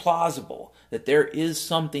entirely plausible that there is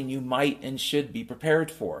something you might and should be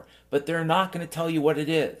prepared for, but they're not going to tell you what it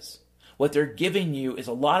is. What they're giving you is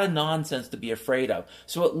a lot of nonsense to be afraid of.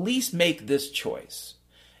 So at least make this choice.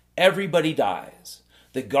 Everybody dies.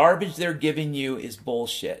 The garbage they're giving you is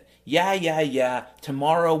bullshit. Yeah.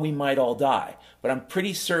 Tomorrow we might all die, but I'm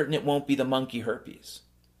pretty certain it won't be the monkey herpes.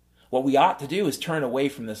 What we ought to do is turn away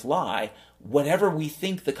from this lie, whatever we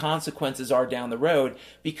think the consequences are down the road,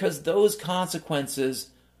 because those consequences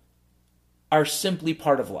are simply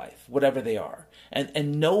part of life, whatever they are.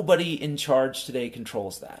 And nobody in charge today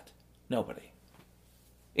controls that. Nobody.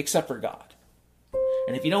 Except for God.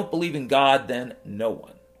 And if you don't believe in God, then no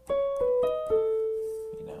one.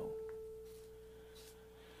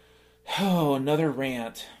 Oh, another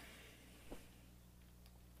rant.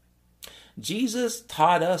 Jesus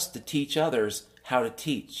taught us to teach others how to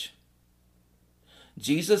teach.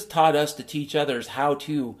 Jesus taught us to teach others how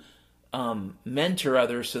to mentor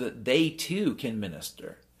others so that they too can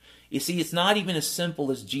minister. You see, it's not even as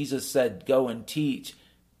simple as Jesus said, go and teach,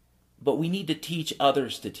 but we need to teach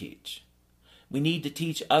others to teach. We need to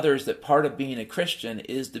teach others that part of being a Christian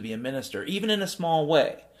is to be a minister, even in a small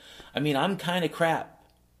way. I'm kind of crap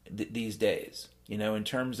these days, in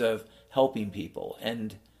terms of helping people.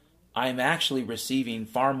 And I'm actually receiving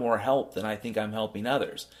far more help than I think I'm helping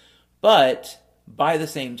others. But by the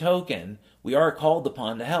same token, we are called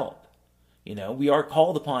upon to help. We are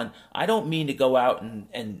called upon. I don't mean to go out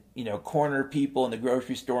and corner people in the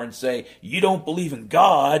grocery store and say, you don't believe in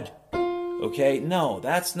God. Okay? No,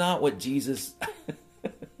 that's not what Jesus...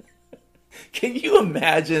 Can you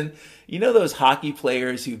imagine, you know those hockey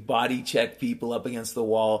players who body check people up against the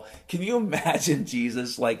wall? Can you imagine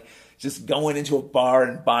Jesus like just going into a bar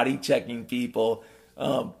and body checking people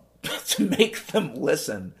to make them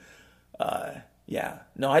listen? Yeah.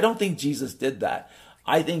 No, I don't think Jesus did that.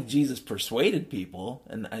 I think Jesus persuaded people,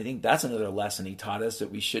 and I think that's another lesson he taught us,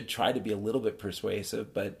 that we should try to be a little bit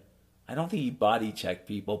persuasive, but I don't think he body checked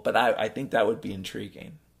people, but I think that would be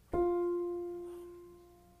intriguing.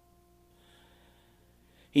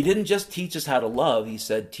 He didn't just teach us how to love. He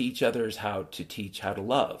said, teach others how to teach how to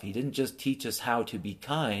love. He didn't just teach us how to be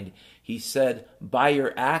kind. He said, by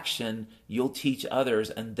your action, you'll teach others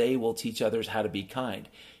and they will teach others how to be kind.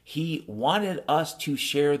 He wanted us to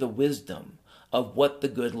share the wisdom of what the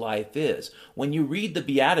good life is. When you read the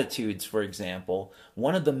Beatitudes, for example,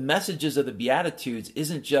 one of the messages of the Beatitudes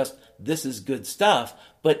isn't just, this is good stuff,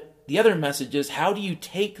 but the other message is, how do you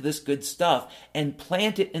take this good stuff and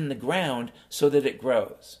plant it in the ground so that it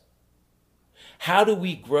grows? How do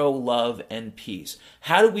we grow love and peace?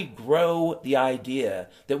 How do we grow the idea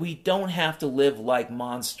that we don't have to live like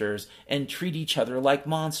monsters and treat each other like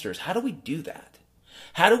monsters? How do we do that?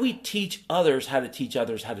 How do we teach others how to teach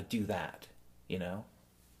others how to do that? You know?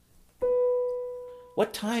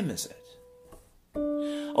 What time is it?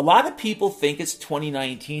 A lot of people think it's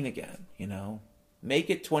 2019 again, you know?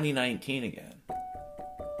 Make it 2019 again.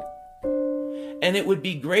 And it would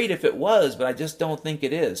be great if it was, but I just don't think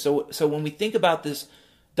it is. So when we think about this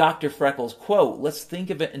Dr. Freckles quote, let's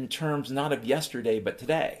think of it in terms not of yesterday, but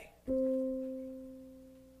today.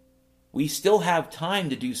 We still have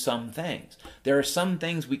time to do some things. There are some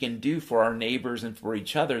things we can do for our neighbors and for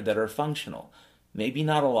each other that are functional. Maybe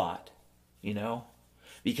not a lot, you know?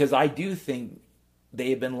 Because I do think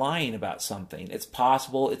they have been lying about something. It's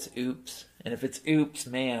possible it's oops. And if it's oops,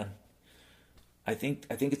 man, I think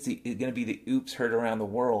it's going to be the oops heard around the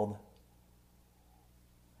world.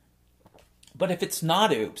 But if it's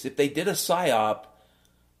not oops, if they did a psyop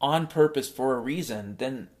on purpose for a reason,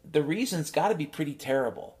 then the reason's got to be pretty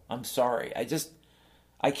terrible. I'm sorry.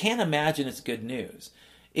 I can't imagine it's good news.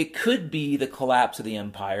 It could be the collapse of the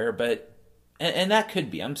empire, but, and that could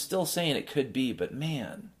be. I'm still saying it could be, but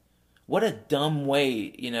man, what a dumb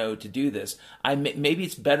way, you know, to do this. Maybe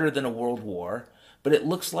it's better than a world war, but it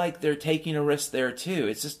looks like they're taking a risk there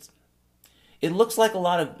too. It looks like a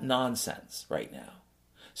lot of nonsense right now.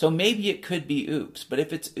 So maybe it could be oops, but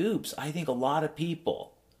if it's oops, I think a lot of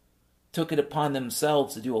people took it upon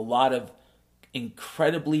themselves to do a lot of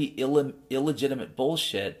incredibly illegitimate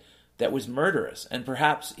bullshit that was murderous, and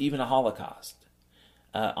perhaps even a Holocaust.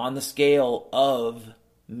 On the scale of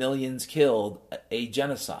millions killed, a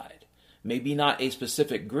genocide. Maybe not a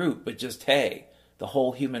specific group, but just, hey, the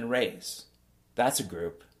whole human race. That's a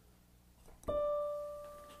group.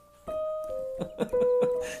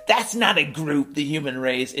 That's not a group, the human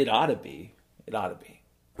race. It ought to be. It ought to be.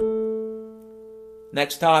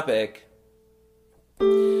 Next topic.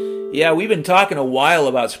 Yeah, we've been talking a while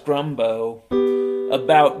about Scrumbo,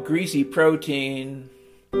 about greasy protein.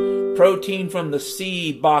 Protein from the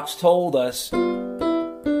sea, Box told us.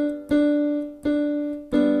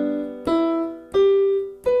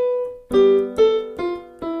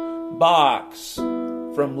 Box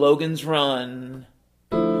from Logan's Run.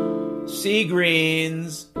 Sea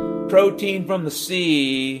greens, protein from the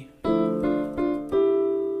sea.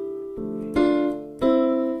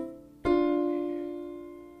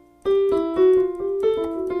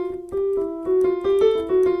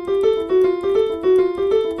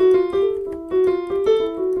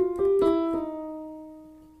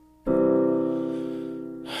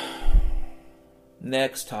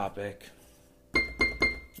 Next topic.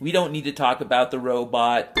 We don't need to talk about the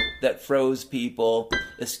robot that froze people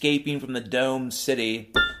escaping from the domed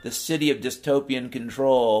city, the city of dystopian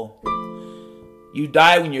control. You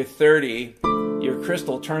die when you're 30, your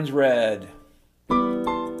crystal turns red.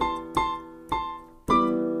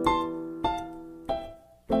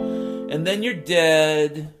 And then you're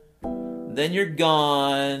dead, then you're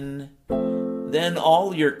gone, then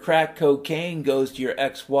all your crack cocaine goes to your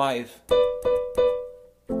ex-wife.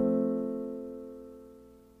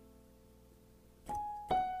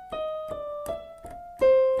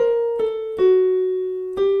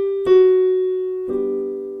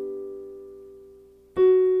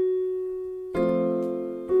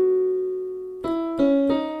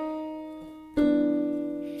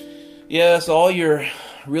 Yes, all your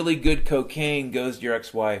really good cocaine goes to your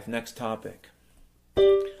ex-wife. Next topic.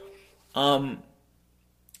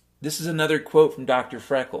 This is another quote from Dr.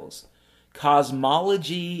 Freckles.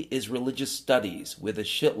 Cosmology is religious studies with a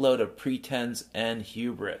shitload of pretense and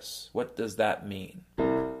hubris. What does that mean?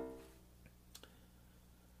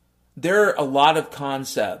 There are a lot of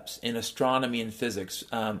concepts in astronomy and physics,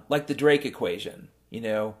 like the Drake equation.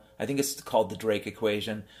 I think it's called the Drake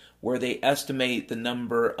equation, where they estimate the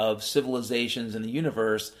number of civilizations in the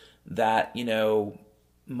universe that,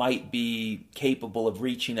 might be capable of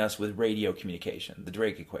reaching us with radio communication, the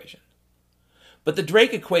Drake equation. But the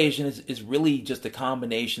Drake equation is really just a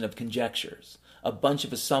combination of conjectures, a bunch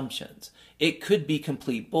of assumptions. It could be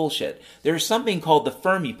complete bullshit. There's something called the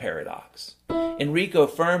Fermi paradox. Enrico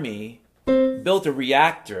Fermi built a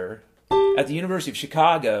reactor at the University of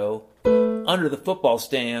Chicago under the football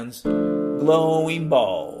stands, glowing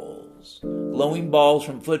balls. Glowing balls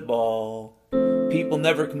from football. People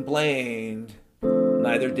never complained.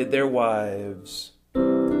 Neither did their wives.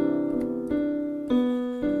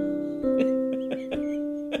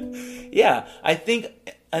 Yeah, I think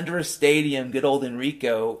under a stadium, good old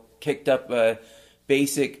Enrico kicked up a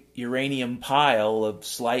basic uranium pile of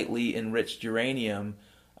slightly enriched uranium.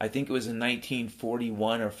 I think it was in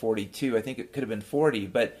 1941 or 42. I think it could have been 40.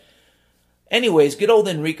 But anyways, good old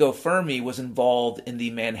Enrico Fermi was involved in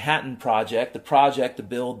the Manhattan Project, the project to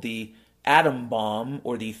build the atom bomb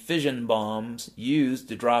or the fission bombs used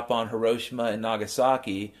to drop on Hiroshima and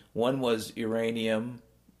Nagasaki. One was uranium,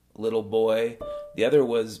 little boy. The other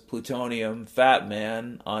was plutonium, fat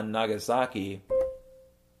man, on Nagasaki.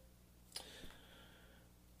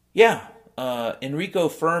 Yeah, Enrico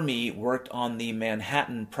Fermi worked on the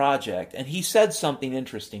Manhattan Project, and he said something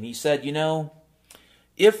interesting. He said,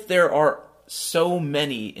 if there are so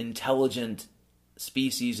many intelligent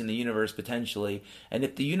species in the universe potentially, and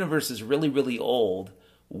if the universe is really, really old,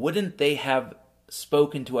 wouldn't they have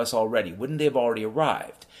spoken to us already? Wouldn't they have already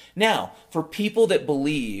arrived? Now, for people that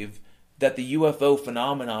believe that the UFO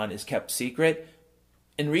phenomenon is kept secret,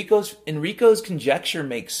 Enrico's conjecture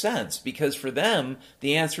makes sense, because for them,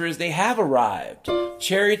 the answer is they have arrived.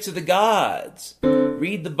 Chariots of the gods.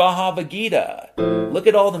 Read the Bhagavad Gita. Look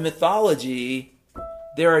at all the mythology.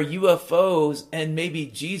 There are UFOs, and maybe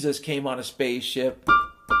Jesus came on a spaceship.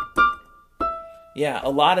 Yeah,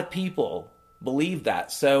 a lot of people believe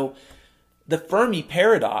that. So the Fermi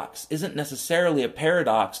paradox isn't necessarily a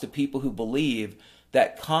paradox to people who believe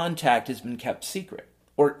that contact has been kept secret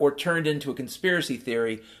or turned into a conspiracy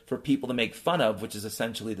theory for people to make fun of, which is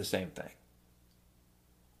essentially the same thing.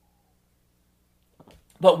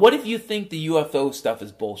 But what if you think the UFO stuff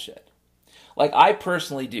is bullshit? Like I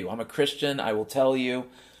personally do. I'm a Christian, I will tell you.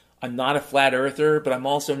 I'm not a flat earther, but I'm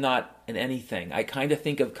also not an anything. I kind of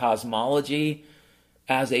think of cosmology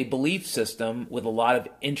as a belief system with a lot of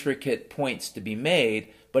intricate points to be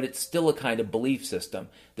made, but it's still a kind of belief system.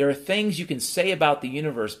 There are things you can say about the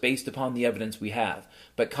universe based upon the evidence we have,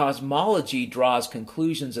 but cosmology draws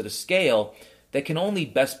conclusions at a scale that can only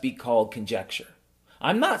best be called conjecture.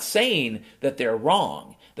 I'm not saying that they're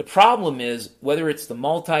wrong. The problem is whether it's the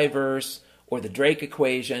multiverse or the Drake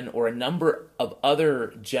equation or a number of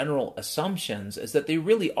other general assumptions is that they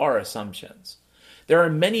really are assumptions. There are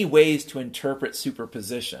many ways to interpret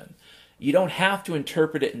superposition. You don't have to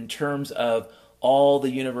interpret it in terms of all the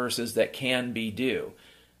universes that can be do.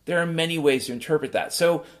 There are many ways to interpret that.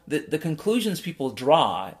 So the conclusions people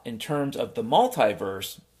draw in terms of the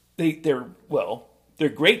multiverse, they're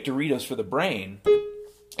great Doritos for the brain,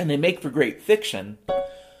 and they make for great fiction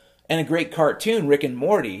and a great cartoon, Rick and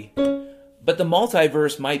Morty, but the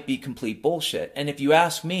multiverse might be complete bullshit. And if you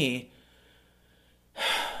ask me,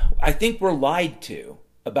 I think we're lied to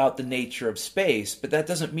about the nature of space, but that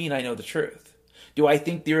doesn't mean I know the truth. Do I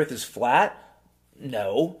think the Earth is flat?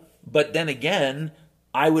 No. But then again,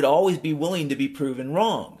 I would always be willing to be proven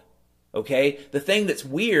wrong. Okay? The thing that's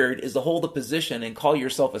weird is to hold a position and call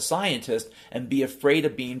yourself a scientist and be afraid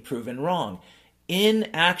of being proven wrong. In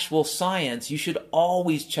actual science, you should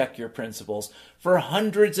always check your principles. For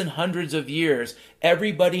hundreds and hundreds of years,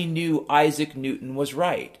 everybody knew Isaac Newton was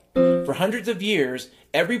right. For hundreds of years,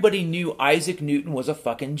 everybody knew Isaac Newton was a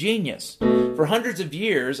fucking genius. For hundreds of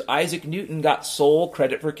years, Isaac Newton got sole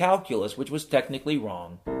credit for calculus, which was technically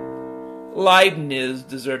wrong. Leibniz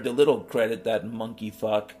deserved a little credit, that monkey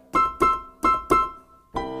fuck.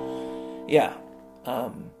 Yeah.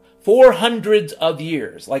 For hundreds of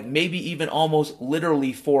years, like maybe even almost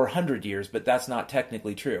literally 400 years, but that's not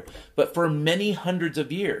technically true. But for many hundreds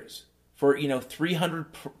of years, for 300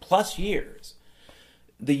 plus years,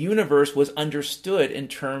 the universe was understood in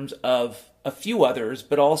terms of a few others,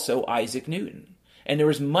 but also Isaac Newton. And there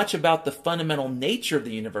was much about the fundamental nature of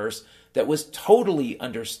the universe that was totally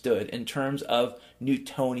understood in terms of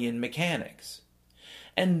Newtonian mechanics.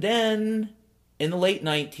 And then in the late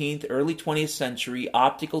 19th, early 20th century,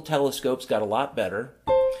 optical telescopes got a lot better,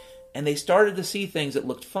 and they started to see things that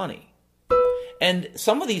looked funny. And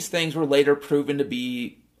some of these things were later proven to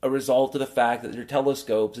be a result of the fact that their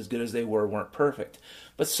telescopes, as good as they were, weren't perfect.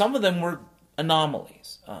 But some of them were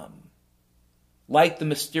anomalies, like the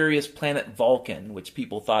mysterious planet Vulcan, which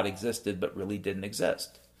people thought existed but really didn't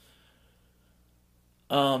exist.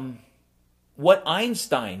 What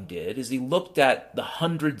Einstein did is he looked at the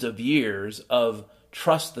hundreds of years of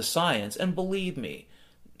trust the science, and believe me,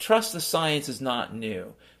 trust the science is not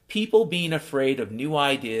new. People being afraid of new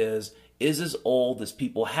ideas is as old as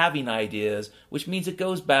people having ideas, which means it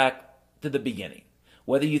goes back to the beginning.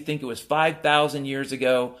 Whether you think it was 5,000 years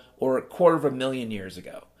ago or 250,000 years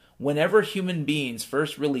ago. Whenever human beings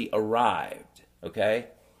first really arrived, okay?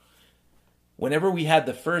 Whenever we had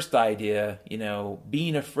the first idea,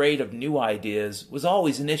 being afraid of new ideas was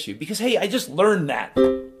always an issue. Because, hey, I just learned that.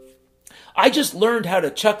 I just learned how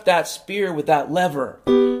to chuck that spear with that lever.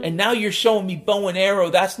 And now you're showing me bow and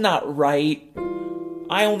arrow. That's not right.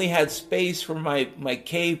 I only had space for my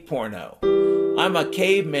cave porno. I'm a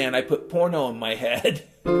caveman. I put porno in my head.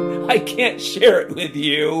 I can't share it with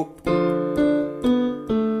you.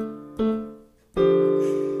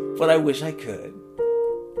 But I wish I could.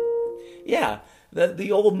 Yeah,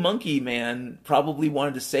 the old monkey man probably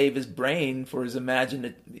wanted to save his brain for his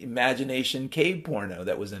imagination cave porno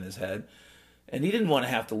that was in his head. And he didn't want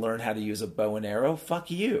to have to learn how to use a bow and arrow.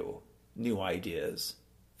 Fuck you. New ideas.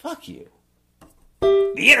 Fuck you.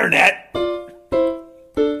 The internet!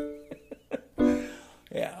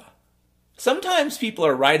 Yeah. Sometimes people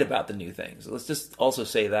are right about the new things. Let's just also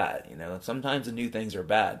say that, Sometimes the new things are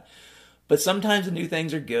bad. But sometimes the new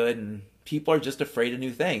things are good, and people are just afraid of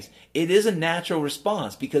new things. It is a natural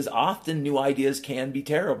response because often new ideas can be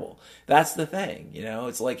terrible. That's the thing,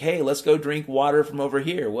 It's like, hey, let's go drink water from over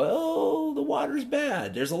here. Well, the water's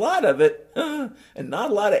bad. There's a lot of it, and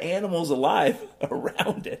not a lot of animals alive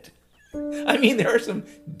around it. I mean, there are some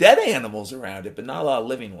dead animals around it, but not a lot of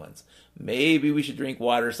living ones. Maybe we should drink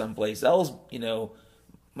water someplace else,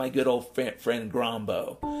 my good old friend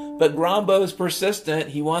Grombo. But Grombo is persistent.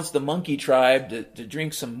 He wants the monkey tribe to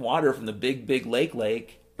drink some water from the big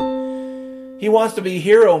lake. He wants to be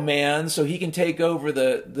hero man so he can take over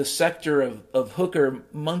the sector of hooker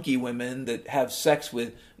monkey women that have sex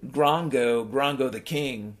with Grongo the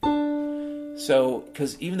king. So,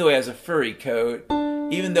 because even though he has a furry coat,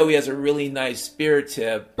 even though he has a really nice spear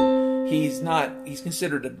tip, he's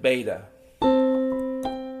considered a beta.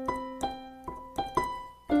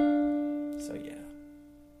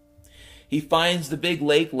 He finds the big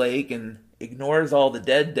lake and ignores all the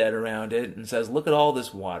dead around it and says, look at all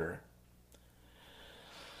this water.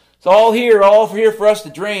 It's all here for us to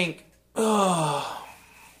drink. Oh.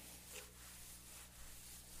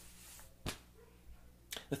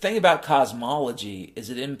 The thing about cosmology is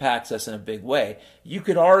it impacts us in a big way. You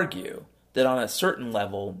could argue that on a certain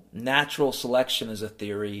level, natural selection is a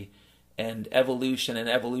theory, and evolution and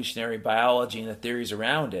evolutionary biology and the theories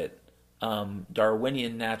around it,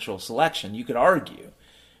 Darwinian natural selection, you could argue,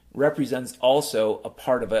 represents also a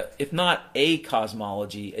part of it, if not a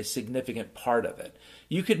cosmology, a significant part of it.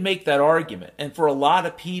 You could make that argument. And for a lot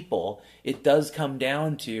of people, it does come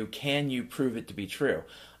down to, can you prove it to be true?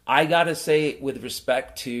 I gotta say, with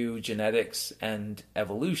respect to genetics and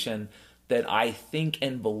evolution, that I think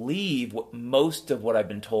and believe most of what I've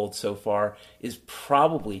been told so far is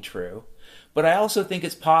probably true. But I also think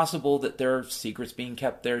it's possible that there are secrets being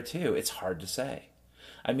kept there too. It's hard to say.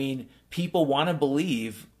 I mean, people want to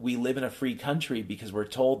believe we live in a free country because we're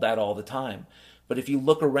told that all the time. But if you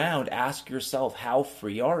look around, ask yourself, how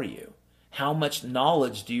free are you? How much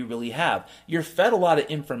knowledge do you really have? You're fed a lot of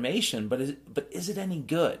information, but is it any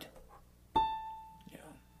good? Yeah.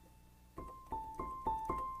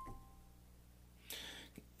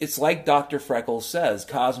 It's like Dr. Freckles says,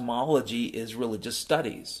 cosmology is religious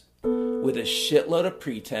studies with a shitload of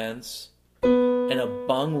pretense and a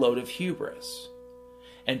bungload of hubris.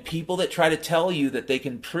 And people that try to tell you that they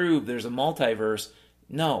can prove there's a multiverse,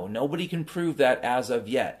 no, nobody can prove that as of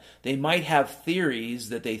yet. They might have theories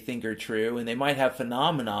that they think are true, and they might have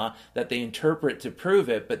phenomena that they interpret to prove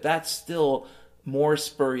it, but that's still more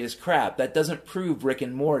spurious crap. That doesn't prove Rick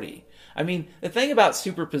and Morty. I mean, the thing about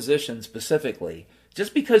superposition specifically,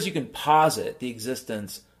 just because you can posit the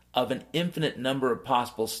existence of an infinite number of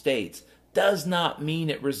possible states does not mean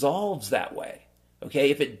it resolves that way.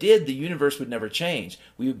 Okay, if it did, the universe would never change.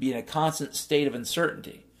 We would be in a constant state of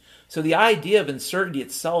uncertainty. So the idea of uncertainty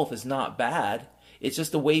itself is not bad. It's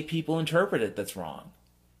just the way people interpret it that's wrong.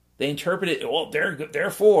 They interpret it, well,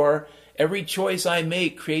 therefore, every choice I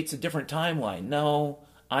make creates a different timeline. No,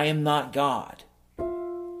 I am not God.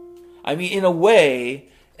 I mean, in a way,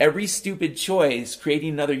 every stupid choice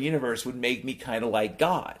creating another universe would make me kind of like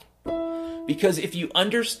God. Because if you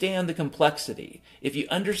understand the complexity, if you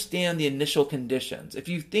understand the initial conditions, if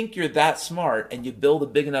you think you're that smart and you build a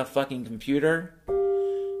big enough fucking computer,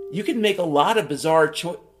 you can make a lot of bizarre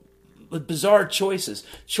choices.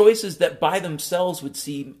 Choices that by themselves would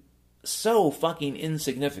seem so fucking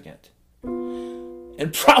insignificant.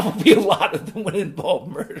 And probably a lot of them would involve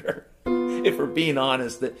murder. If we're being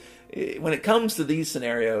honest, that when it comes to these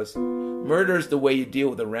scenarios, murder is the way you deal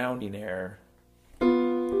with a rounding error.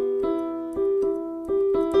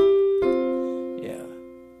 Yeah.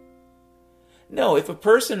 No, if a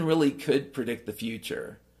person really could predict the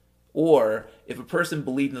future, or if a person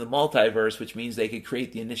believed in the multiverse, which means they could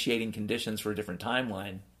create the initiating conditions for a different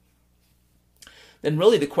timeline, then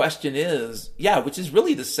really the question is, which is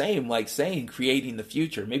really the same like saying creating the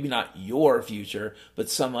future. Maybe not your future, but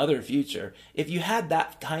some other future. If you had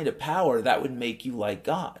that kind of power, that would make you like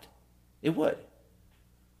God. It would.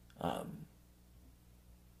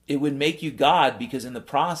 It would make you God because in the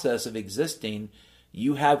process of existing,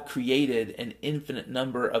 you have created an infinite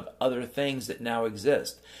number of other things that now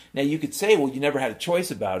exist. Now you could say, well, you never had a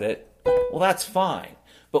choice about it. Well, that's fine.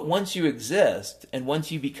 But once you exist, and once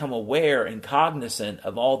you become aware and cognizant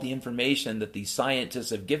of all the information that these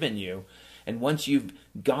scientists have given you, and once you've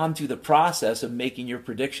gone through the process of making your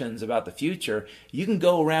predictions about the future, you can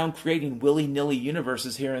go around creating willy-nilly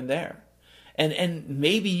universes here and there. And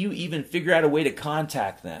maybe you even figure out a way to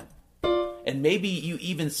contact them. And maybe you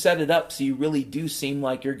even set it up so you really do seem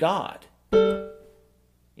like you're God.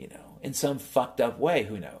 In some fucked up way,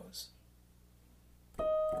 who knows?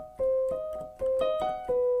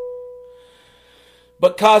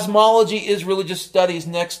 But cosmology is religious studies.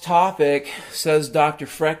 Next topic, says Dr.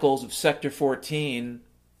 Freckles of Sector 14.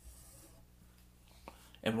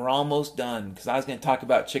 And we're almost done, because I was going to talk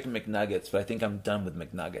about Chicken McNuggets, but I think I'm done with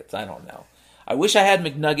McNuggets. I don't know. I wish I had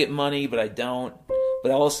McNugget money, but I don't. But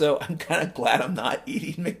also, I'm kind of glad I'm not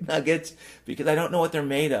eating McNuggets, because I don't know what they're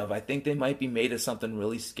made of. I think they might be made of something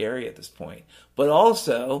really scary at this point. But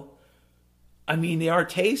also, I mean, they are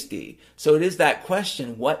tasty. So it is that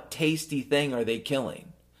question, what tasty thing are they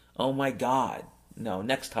killing? Oh my God. No,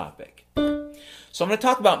 next topic. So I'm going to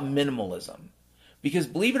talk about minimalism. Because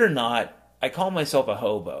believe it or not, I call myself a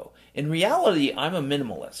hobo. In reality, I'm a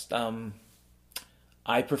minimalist.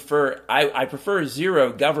 I prefer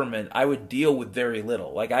zero government. I would deal with very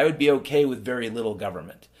little. Like, I would be okay with very little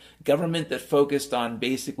government. Government that focused on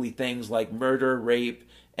basically things like murder, rape,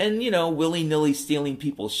 and, willy-nilly stealing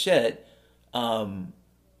people's shit.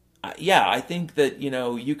 I think that,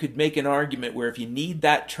 you could make an argument where if you need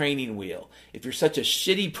that training wheel, if you're such a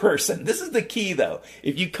shitty person, this is the key though.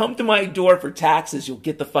 If you come to my door for taxes, you'll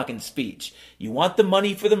get the fucking speech. You want the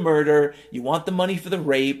money for the murder, you want the money for the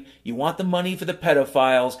rape, you want the money for the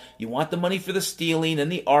pedophiles, you want the money for the stealing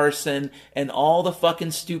and the arson and all the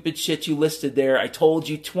fucking stupid shit you listed there. I told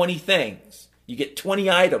you 20 things. You get 20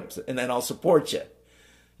 items and then I'll support you.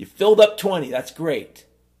 You filled up 20, that's great.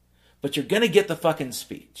 But you're going to get the fucking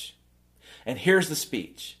speech. And here's the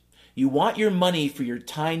speech. You want your money for your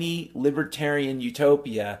tiny libertarian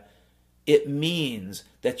utopia. It means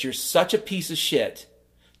that you're such a piece of shit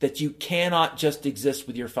that you cannot just exist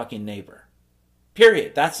with your fucking neighbor.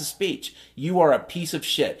 Period. That's the speech. You are a piece of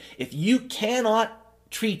shit. If you cannot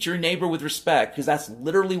treat your neighbor with respect, because that's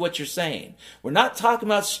literally what you're saying. We're not talking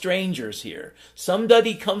about strangers here.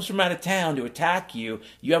 Somebody comes from out of town to attack you,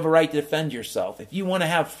 you have a right to defend yourself. If you want to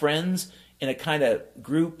have friends in a kind of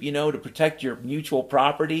group, to protect your mutual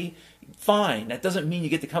property, fine. That doesn't mean you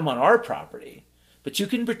get to come on our property. But you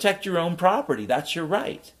can protect your own property. That's your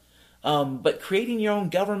right. But creating your own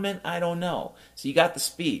government, I don't know. So you got the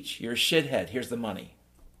speech. You're a shithead. Here's the money.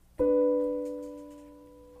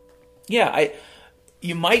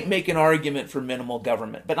 You might make an argument for minimal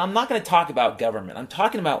government, but I'm not going to talk about government. I'm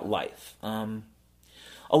talking about life. A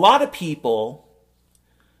lot of people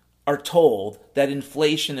are told that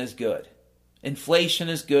inflation is good. Inflation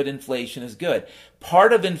is good, inflation is good.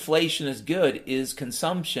 Part of inflation is good is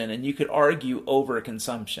consumption, and you could argue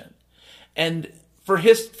overconsumption. And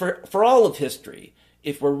for all of history,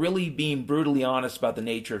 if we're really being brutally honest about the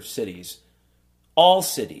nature of cities, all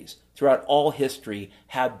cities throughout all history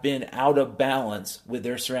have been out of balance with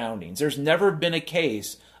their surroundings. There's never been a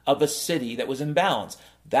case of a city that was in balance.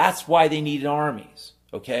 That's why they needed armies,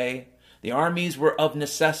 okay? The armies were of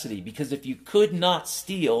necessity, because if you could not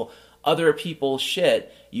steal other people's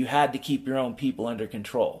shit, you had to keep your own people under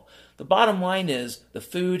control. The bottom line is the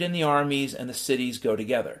food and the armies and the cities go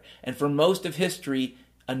together. And for most of history,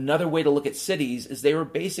 another way to look at cities is they were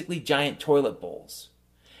basically giant toilet bowls.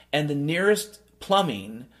 And the nearest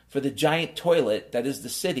plumbing for the giant toilet that is the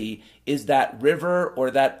city is that river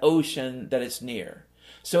or that ocean that it's near.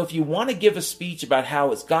 So if you want to give a speech about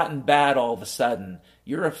how it's gotten bad all of a sudden,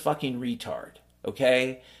 you're a fucking retard,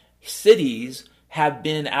 okay? Cities have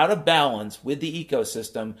been out of balance with the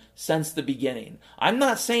ecosystem since the beginning. I'm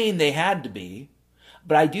not saying they had to be,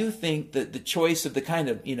 but I do think that the choice of the kind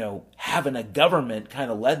of, having a government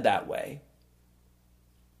kind of led that way.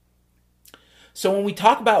 So when we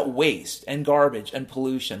talk about waste and garbage and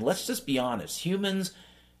pollution, let's just be honest. Humans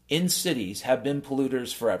in cities have been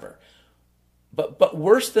polluters forever. But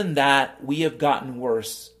worse than that, we have gotten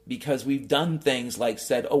worse because we've done things like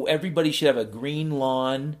said, oh, everybody should have a green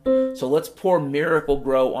lawn. So let's pour Miracle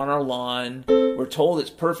Grow on our lawn. We're told it's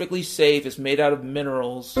perfectly safe. It's made out of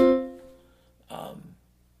minerals.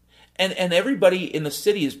 And everybody in the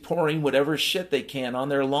city is pouring whatever shit they can on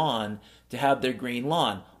their lawn to have their green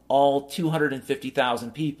lawn. All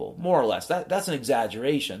 250,000 people, more or less. That's an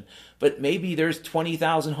exaggeration. But maybe there's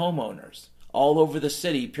 20,000 homeowners all over the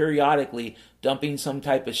city periodically dumping some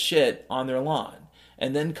type of shit on their lawn.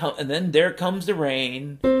 And then there comes the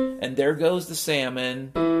rain, and there goes the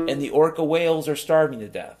salmon, and the orca whales are starving to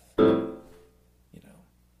death.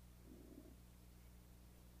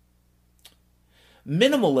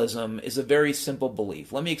 Minimalism is a very simple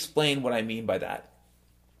belief. Let me explain what I mean by that.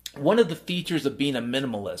 One of the features of being a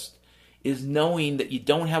minimalist is knowing that you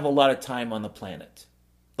don't have a lot of time on the planet.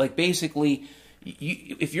 Like basically,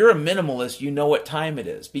 if you're a minimalist, you know what time it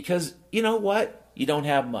is. Because you know what? You don't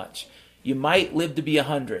have much. You might live to be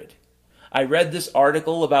 100. I read this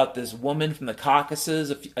article about this woman from the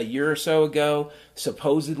Caucasus a year or so ago.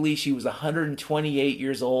 Supposedly she was 128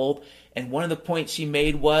 years old. And one of the points she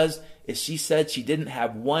made is she said she didn't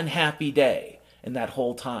have one happy day in that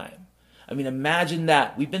whole time. I mean, imagine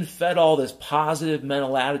that. We've been fed all this positive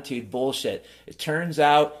mental attitude bullshit. It turns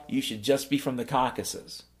out you should just be from the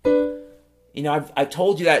Caucasus. I've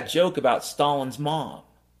told you that joke about Stalin's mom.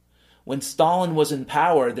 When Stalin was in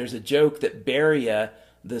power, there's a joke that Beria,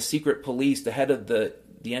 the secret police, the head of the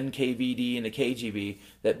NKVD and the KGB,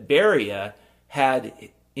 that Beria had,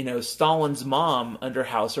 Stalin's mom under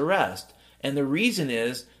house arrest. And the reason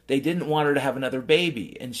is they didn't want her to have another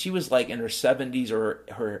baby. And she was like in her 70s or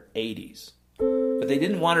her 80s. But they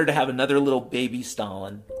didn't want her to have another little baby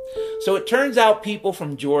Stalin. So it turns out people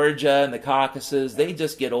from Georgia and the Caucasus, they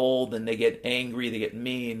just get old and they get angry, they get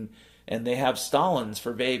mean, and they have Stalins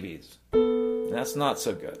for babies. And that's not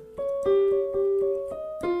so good.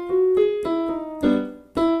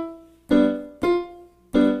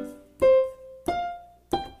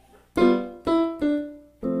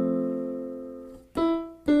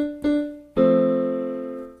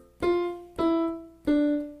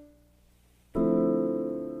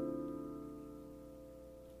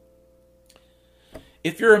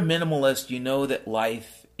 If you're a minimalist, you know that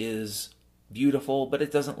life is beautiful, but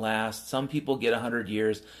it doesn't last. Some people get 100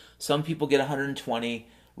 years. Some people get 120.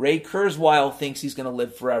 Ray Kurzweil thinks he's going to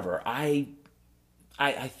live forever. I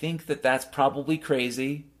think that that's probably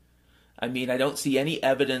crazy. I mean, I don't see any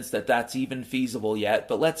evidence that that's even feasible yet,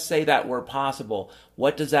 but let's say that were possible.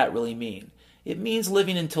 What does that really mean? It means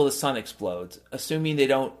living until the sun explodes, assuming they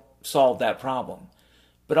don't solve that problem.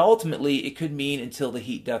 But ultimately, it could mean until the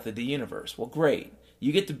heat death of the universe. Well, great.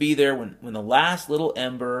 You get to be there when the last little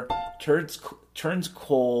ember turns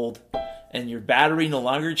cold and your battery no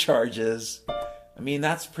longer charges. I mean,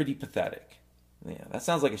 that's pretty pathetic. Yeah, that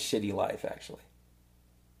sounds like a shitty life, actually.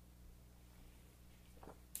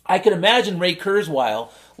 I could imagine Ray Kurzweil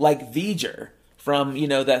like V'ger from,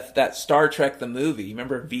 that Star Trek the movie.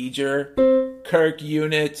 Remember V'ger? Kirk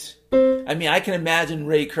Unit? I mean, I can imagine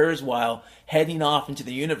Ray Kurzweil heading off into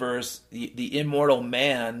the universe, the immortal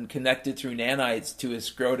man connected through nanites to his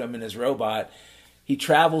scrotum and his robot. He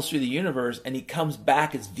travels through the universe and he comes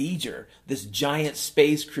back as V'ger, this giant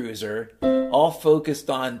space cruiser, all focused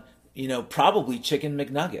on, probably chicken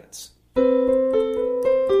McNuggets.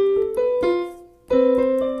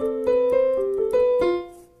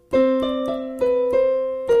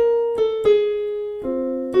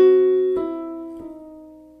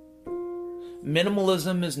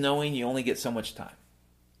 Minimalism is knowing you only get so much time.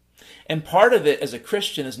 And part of it as a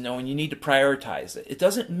Christian is knowing you need to prioritize it. It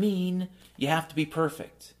doesn't mean you have to be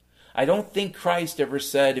perfect. I don't think Christ ever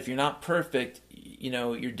said, if you're not perfect,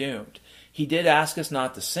 you're doomed. He did ask us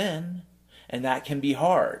not to sin, and that can be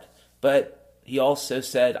hard. But he also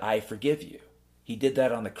said, I forgive you. He did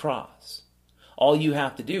that on the cross. All you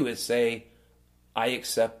have to do is say, I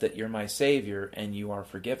accept that you're my Savior and you are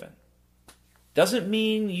forgiven. Doesn't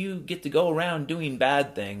mean you get to go around doing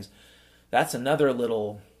bad things. That's another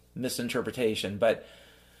little misinterpretation. But,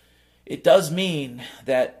 It does mean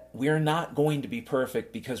that we're not going to be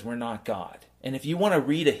perfect because we're not God. And if you want to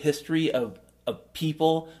read a history of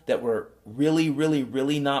people that were really, really,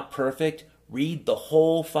 really not perfect, read the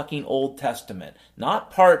whole fucking Old Testament.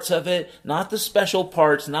 Not parts of it, not the special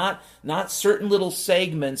parts, not certain little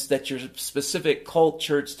segments that your specific cult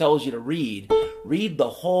church tells you to read. Read the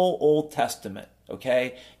whole Old Testament,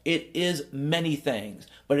 okay? It is many things,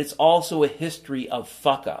 but it's also a history of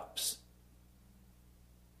fuck-ups.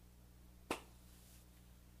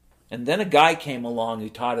 And then a guy came along who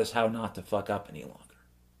taught us how not to fuck up any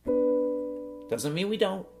longer. Doesn't mean we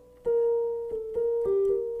don't.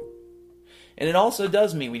 And it also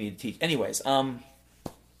does mean we need to teach. Anyways,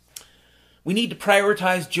 we need to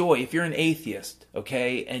prioritize joy. If you're an atheist,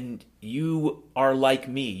 okay, and you are like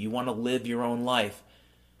me, you want to live your own life,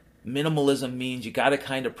 minimalism means you got to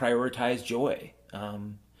kind of prioritize joy.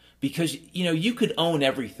 Because, you could own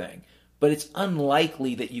everything, but it's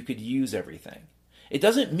unlikely that you could use everything. It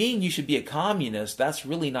doesn't mean you should be a communist. That's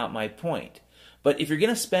really not my point. But if you're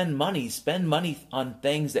going to spend money on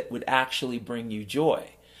things that would actually bring you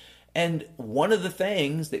joy. And one of the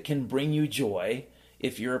things that can bring you joy,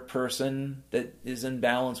 if you're a person that is in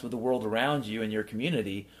balance with the world around you and your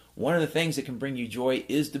community, one of the things that can bring you joy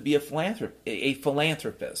is to be a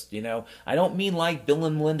philanthropist. I don't mean like Bill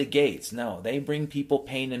and Melinda Gates. No, they bring people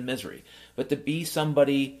pain and misery. But to be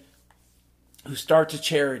somebody who starts a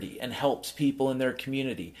charity and helps people in their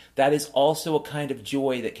community, that is also a kind of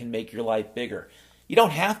joy that can make your life bigger. You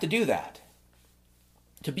don't have to do that.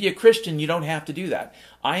 To be a Christian, you don't have to do that.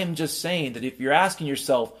 I am just saying that if you're asking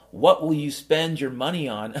yourself, what will you spend your money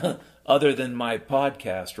on, other than my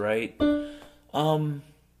podcast, right?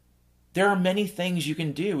 There are many things you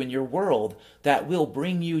can do in your world that will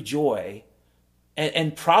bring you joy,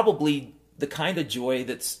 and probably the kind of joy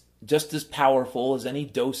that's just as powerful as any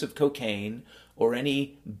dose of cocaine or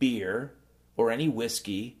any beer or any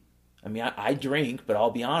whiskey. I mean, I drink, but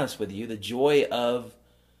I'll be honest with you, the joy of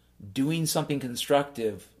doing something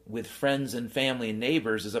constructive with friends and family and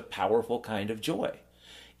neighbors is a powerful kind of joy.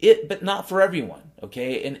 But not for everyone,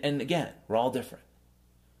 okay? And again, we're all different.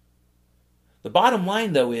 The bottom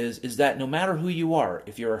line, though, is that no matter who you are,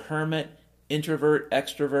 if you're a hermit, introvert,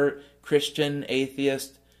 extrovert, Christian,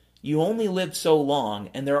 atheist, you only live so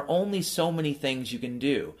long, and there are only so many things you can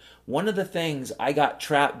do. One of the things I got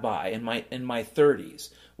trapped by in my 30s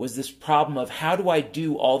was this problem of how do I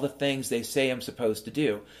do all the things they say I'm supposed to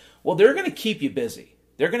do? Well, they're going to keep you busy.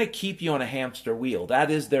 They're going to keep you on a hamster wheel.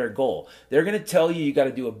 That is their goal. They're going to tell you got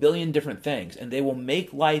to do a billion different things, and they will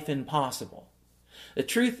make life impossible. The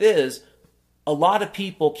truth is, a lot of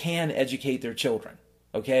people can educate their children.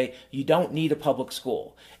 Okay, you don't need a public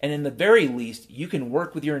school. And in the very least, you can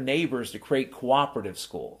work with your neighbors to create cooperative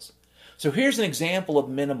schools. So here's an example of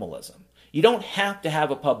minimalism. You don't have to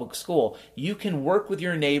have a public school. You can work with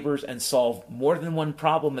your neighbors and solve more than one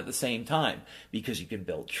problem at the same time, because you can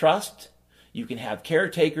build trust. You can have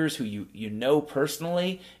caretakers who you know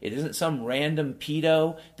personally. It isn't some random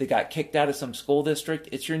pedo that got kicked out of some school district.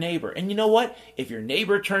 It's your neighbor. And you know what? If your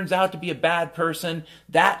neighbor turns out to be a bad person,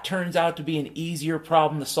 that turns out to be an easier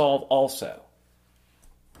problem to solve also.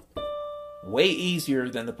 Way easier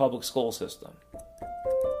than the public school system.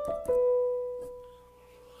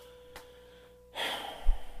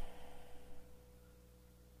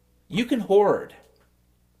 You can hoard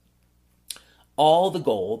all the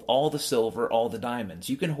gold, all the silver, all the diamonds.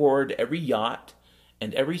 You can hoard every yacht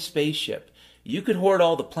and every spaceship. You could hoard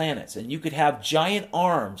all the planets, and you could have giant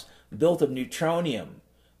arms built of neutronium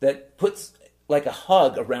that puts like a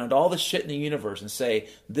hug around all the shit in the universe and say,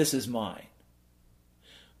 this is mine.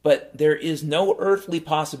 But there is no earthly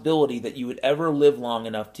possibility that you would ever live long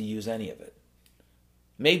enough to use any of it.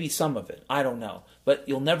 Maybe some of it, I don't know. But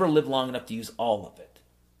you'll never live long enough to use all of it.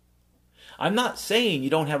 I'm not saying you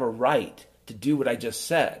don't have a right to do what I just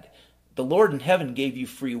said. The Lord in heaven gave you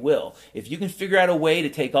free will. If you can figure out a way to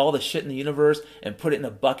take all the shit in the universe and put it in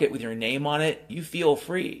a bucket with your name on it, you feel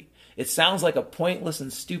free. It sounds like a pointless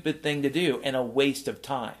and stupid thing to do and a waste of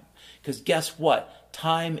time. Because guess what?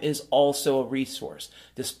 Time is also a resource.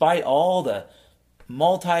 Despite all the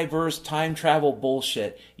multiverse time travel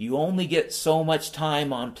bullshit, you only get so much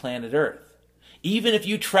time on planet Earth. Even if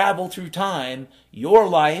you travel through time, your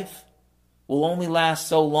life will only last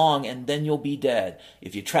so long, and then you'll be dead.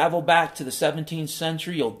 If you travel back to the 17th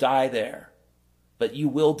century, you'll die there. But you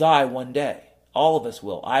will die one day. All of us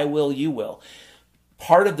will. I will, you will.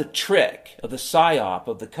 Part of the trick of the psyop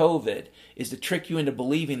of the COVID is to trick you into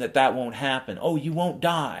believing that that won't happen. Oh, you won't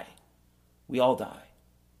die. We all die.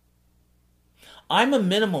 I'm a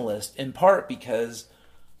minimalist in part because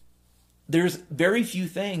there's very few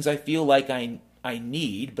things I feel like I I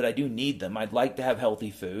need, but I do need them. I'd like to have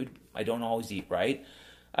healthy food. I don't always eat right.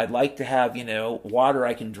 I'd like to have, water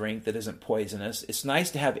I can drink that isn't poisonous. It's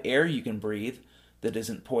nice to have air you can breathe that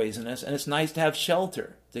isn't poisonous. And it's nice to have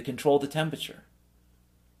shelter to control the temperature.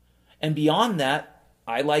 And beyond that,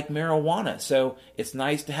 I like marijuana. So it's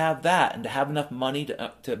nice to have that. And to have enough money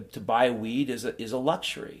to buy weed is a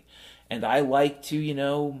luxury. And I like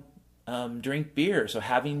to, drink beer. So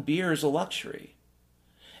having beer is a luxury.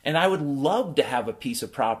 And I would love to have a piece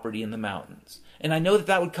of property in the mountains. And I know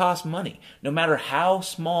that would cost money. No matter how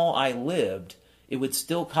small I lived, it would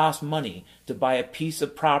still cost money to buy a piece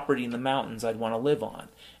of property in the mountains I'd want to live on.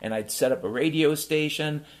 And I'd set up a radio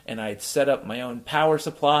station, and I'd set up my own power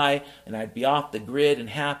supply, and I'd be off the grid and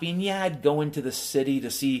happy. And yeah, I'd go into the city to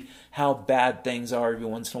see how bad things are every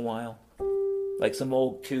once in a while. Like some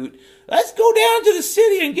old coot, let's go down to the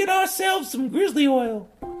city and get ourselves some grizzly oil.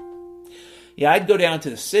 Yeah, I'd go down to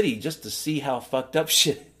the city just to see how fucked up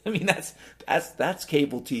shit. I mean, that's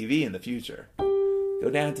cable TV in the future. Go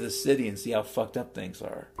down to the city and see how fucked up things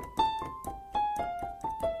are.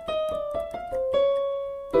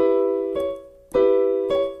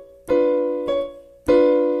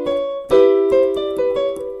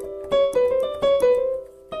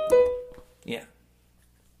 Yeah.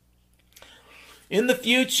 In the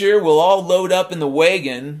future, we'll all load up in the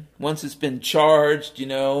wagon once it's been charged,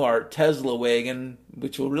 our Tesla wagon,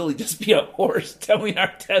 which will really just be a horse towing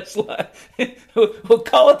our Tesla. We'll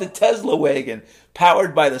call it the Tesla wagon,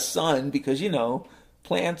 powered by the sun, because,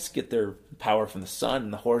 plants get their power from the sun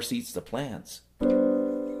and the horse eats the plants.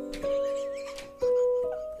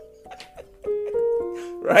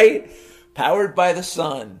 Right? Powered by the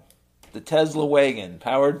sun. The Tesla wagon,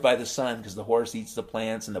 powered by the sun, because the horse eats the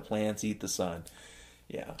plants and the plants eat the sun.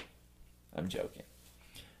 Yeah, I'm joking.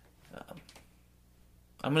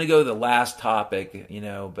 I'm going to go to the last topic,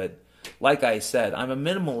 but like I said, I'm a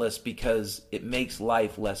minimalist because it makes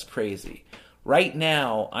life less crazy. Right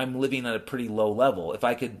now, I'm living at a pretty low level. If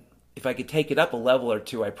I could take it up a level or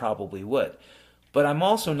two, I probably would. But I'm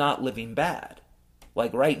also not living bad.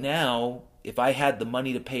 Like right now, if I had the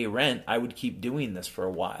money to pay rent, I would keep doing this for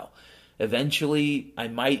a while. Eventually, I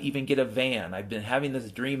might even get a van. I've been having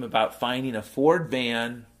this dream about finding a Ford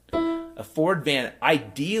van,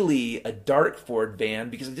 ideally a dark Ford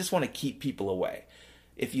van, because I just want to keep people away.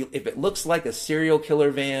 If it looks like a serial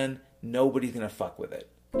killer van, nobody's going to fuck with it.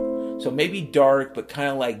 So maybe dark, but kind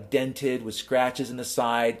of like dented with scratches in the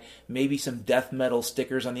side, maybe some death metal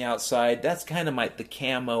stickers on the outside. That's kind of the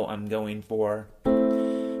camo I'm going for.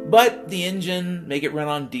 But the engine, make it run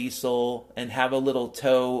on diesel, and have a little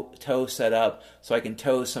tow set up so I can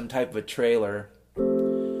tow some type of a trailer.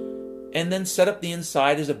 And then set up the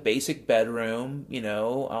inside as a basic bedroom.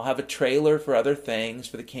 I'll have a trailer for other things,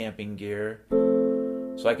 for the camping gear.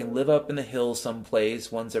 So I can live up in the hills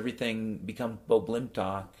someplace once everything becomes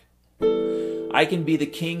Boblimtok. I can be the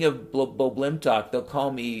king of Boblimtok.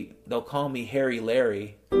 They'll call me Harry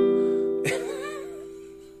Larry.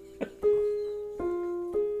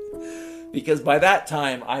 Because by that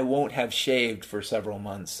time, I won't have shaved for several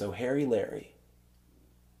months. So Harry Larry.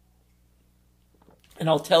 And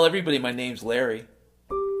I'll tell everybody my name's Larry.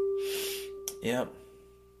 Yep.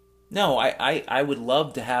 No, I would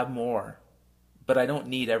love to have more. But I don't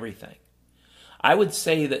need everything. I would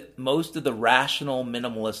say that most of the rational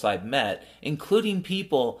minimalists I've met, including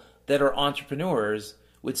people that are entrepreneurs,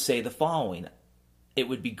 would say the following. It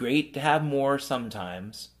would be great to have more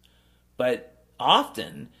sometimes, but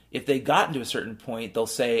often, if they gotten to a certain point, they'll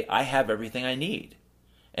say, I have everything I need.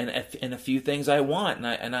 And a few things I want,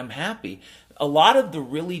 and I'm happy. A lot of the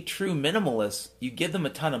really true minimalists, you give them a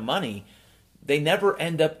ton of money, they never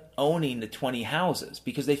end up owning the 20 houses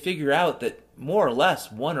because they figure out that more or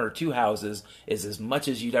less 1 or 2 houses is as much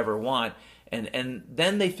as you'd ever want. And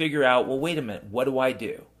then they figure out, well, wait a minute, what do I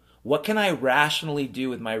do? What can I rationally do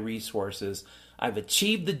with my resources? I've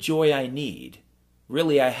achieved the joy I need.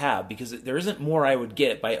 Really, I have, because there isn't more I would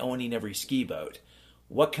get by owning every ski boat.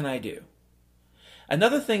 What can I do?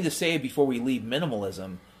 Another thing to say before we leave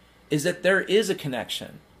minimalism is that there is a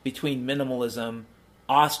connection between minimalism,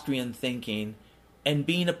 Austrian thinking, and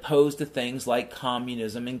being opposed to things like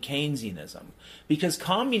communism and Keynesianism. Because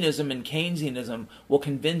communism and Keynesianism will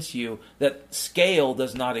convince you that scale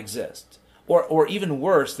does not exist. Or even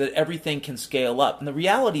worse, that everything can scale up. And the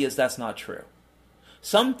reality is that's not true.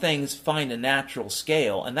 Some things find a natural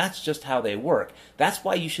scale, and that's just how they work. That's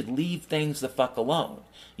why you should leave things the fuck alone.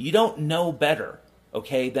 You don't know better,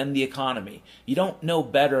 okay, than the economy. You don't know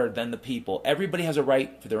better than the people. Everybody has a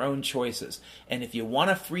right for their own choices. And if you want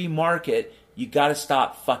a free market, you got to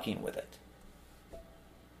stop fucking with it.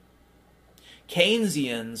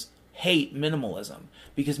 Keynesians hate minimalism,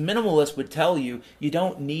 because minimalists would tell you you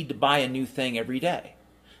don't need to buy a new thing every day.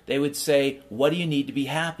 They would say, what do you need to be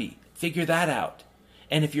happy? Figure that out.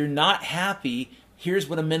 And if you're not happy, here's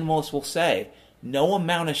what a minimalist will say. No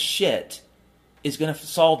amount of shit is going to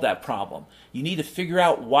solve that problem. You need to figure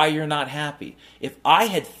out why you're not happy. If I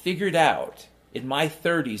had figured out in my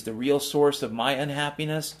 30s the real source of my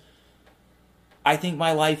unhappiness, I think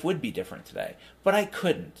my life would be different today. But I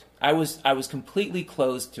couldn't. I was completely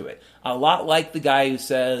closed to it. A lot like the guy who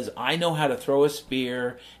says, I know how to throw a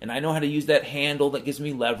spear, and I know how to use that handle that gives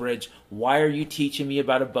me leverage. Why are you teaching me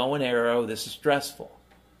about a bow and arrow? This is stressful.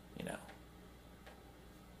 You know.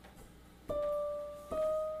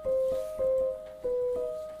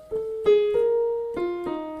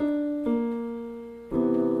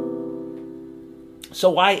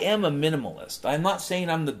 So I am a minimalist. I'm not saying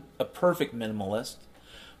I'm a perfect minimalist,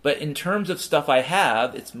 but in terms of stuff I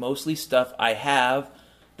have, it's mostly stuff I have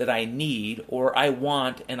that I need or I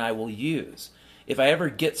want and I will use. If I ever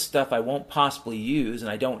get stuff I won't possibly use and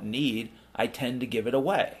I don't need, I tend to give it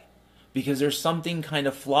away. Because there's something kind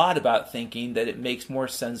of flawed about thinking that it makes more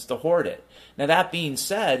sense to hoard it. Now that being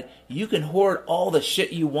said, you can hoard all the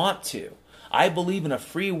shit you want to. I believe in a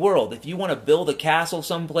free world. If you want to build a castle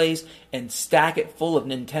someplace and stack it full of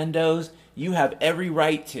Nintendos, you have every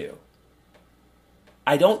right to.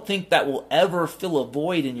 I don't think that will ever fill a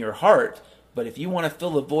void in your heart, but if you want to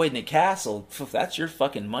fill a void in a castle, that's your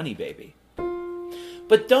fucking money, baby.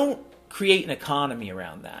 But don't create an economy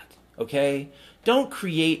around that, okay? Don't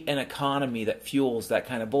create an economy that fuels that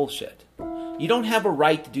kind of bullshit. You don't have a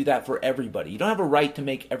right to do that for everybody. You don't have a right to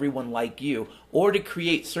make everyone like you or to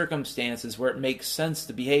create circumstances where it makes sense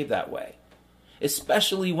to behave that way.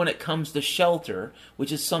 Especially when it comes to shelter,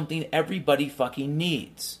 which is something everybody fucking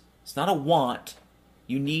needs. It's not a want.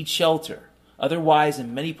 You need shelter. Otherwise,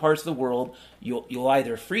 in many parts of the world, you'll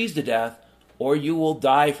either freeze to death or you will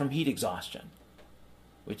die from heat exhaustion,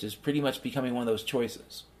 which is pretty much becoming one of those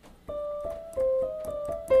choices.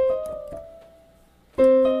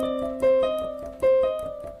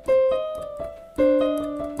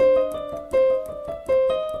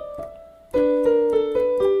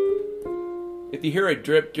 If you hear a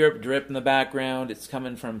drip, drip, drip in the background, it's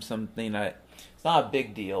coming from something it's not a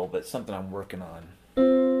big deal, but something I'm working on.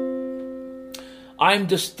 I'm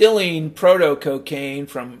distilling proto-cocaine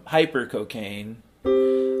from hyper-cocaine.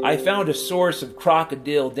 I found a source of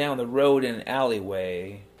crocodile down the road in an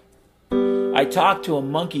alleyway. I talked to a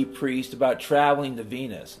monkey priest about traveling to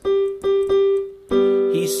Venus.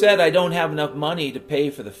 He said I don't have enough money to pay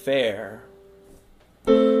for the fare.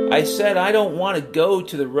 I said, I don't want to go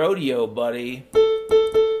to the rodeo, buddy.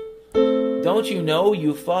 Don't you know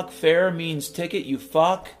you fuck fare means ticket, you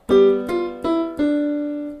fuck?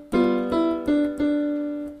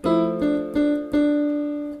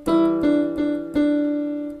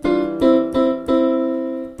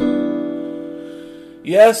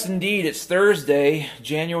 Yes, indeed, it's Thursday,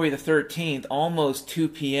 January the 13th, almost 2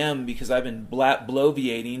 p.m. because I've been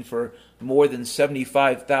bloviating for more than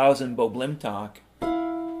 75,000 Boblimtok.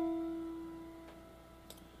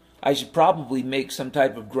 I should probably make some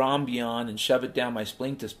type of Grombion and shove it down my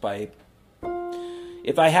splintus pipe.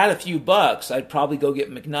 If I had a few bucks, I'd probably go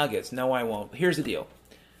get McNuggets. No, I won't. Here's the deal.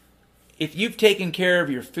 If you've taken care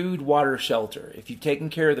of your food, water, shelter, if you've taken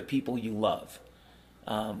care of the people you love,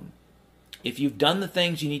 if you've done the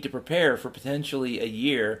things you need to prepare for potentially a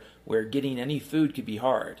year where getting any food could be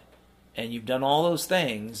hard, and you've done all those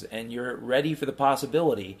things, and you're ready for the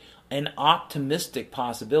possibility, an optimistic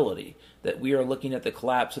possibility, that we are looking at the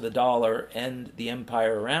collapse of the dollar and the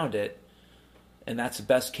empire around it, and that's the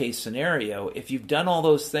best case scenario. If you've done all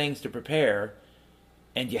those things to prepare,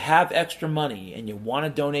 and you have extra money, and you want to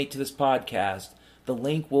donate to this podcast, the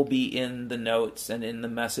link will be in the notes and in the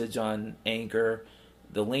message on Anchor.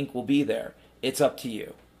 The link will be there. It's up to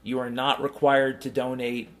you. You are not required to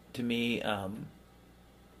donate to me.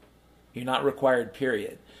 You're not required,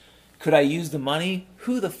 period. Could I use the money?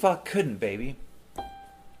 Who the fuck couldn't, baby?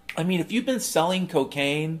 I mean, if you've been selling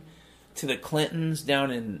cocaine to the Clintons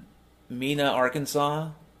down in Mena, Arkansas,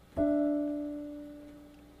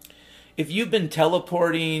 if you've been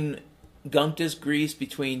teleporting Gunctus grease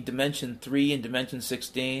between Dimension 3 and Dimension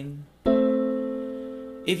 16,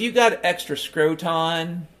 if you got extra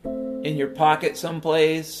scroton in your pocket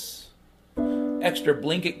someplace, extra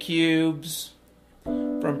Blinket cubes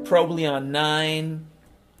from Probleon 9,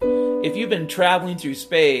 if you've been traveling through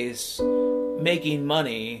space making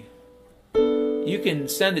money, you can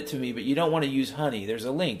send it to me, but you don't want to use honey. There's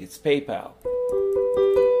a link. It's PayPal.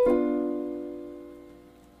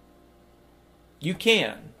 You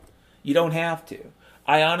can. You don't have to.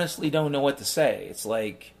 I honestly don't know what to say. It's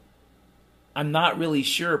like, I'm not really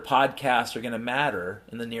sure podcasts are going to matter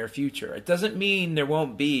in the near future. It doesn't mean there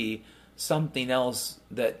won't be something else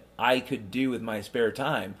that I could do with my spare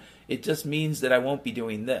time. It just means that I won't be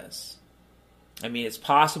doing this. I mean, it's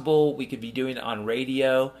possible we could be doing it on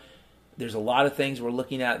radio. There's a lot of things we're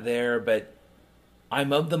looking at there, but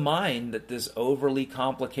I'm of the mind that this overly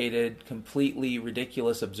complicated, completely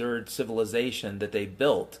ridiculous, absurd civilization that they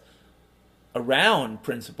built around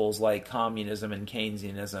principles like communism and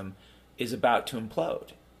Keynesianism is about to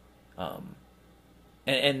implode.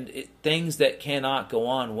 Things that cannot go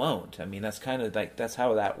on won't. I mean, that's kind of like, that's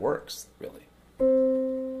how that works, really.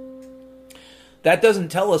 That doesn't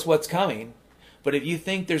tell us what's coming, but if you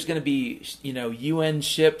think there's going to be, UN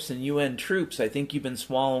ships and UN troops, I think you've been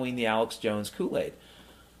swallowing the Alex Jones Kool-Aid.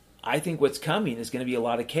 I think what's coming is going to be a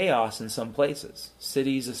lot of chaos in some places,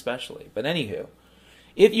 cities especially. But anywho,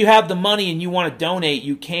 if you have the money and you want to donate,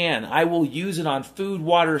 you can. I will use it on food,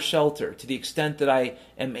 water, shelter to the extent that I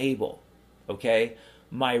am able. Okay?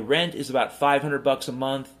 My rent is about $500 a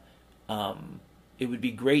month. It would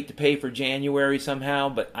be great to pay for January somehow,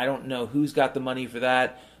 but I don't know who's got the money for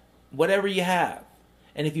that. Whatever you have.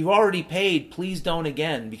 And if you've already paid, please don't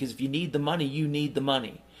again, because if you need the money, you need the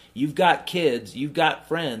money. You've got kids, you've got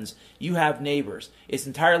friends, you have neighbors. It's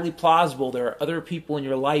entirely plausible there are other people in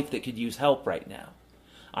your life that could use help right now.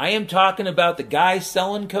 I am talking about the guy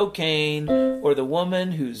selling cocaine or the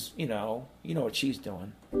woman who's, you know what she's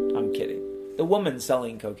doing. I'm kidding. The woman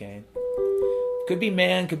selling cocaine. Could be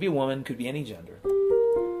man, could be woman, could be any gender.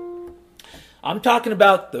 I'm talking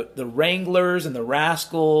about the Wranglers and the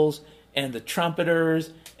Rascals and the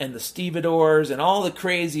Trumpeters and the Stevedores and all the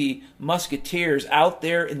crazy musketeers out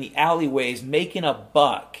there in the alleyways making a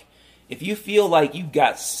buck. If you feel like you've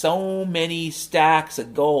got so many stacks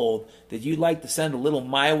of gold that you'd like to send a little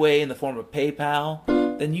my way in the form of PayPal,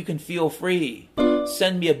 then you can feel free.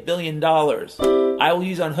 Send me $1 billion. I will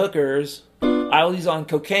use on hookers. I will use on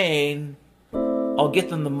cocaine. I'll get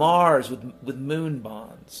them to Mars with moon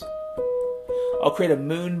bonds. I'll create a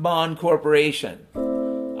moon bond corporation.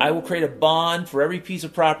 I will create a bond for every piece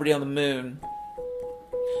of property on the moon.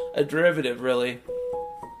 A derivative, really.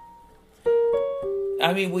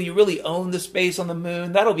 I mean, will you really own the space on the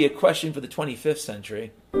moon? That'll be a question for the 25th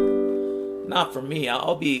century. Not for me.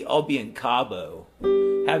 I'll be in Cabo,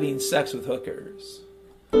 having sex with hookers.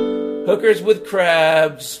 Hookers with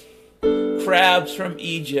crabs. Crabs from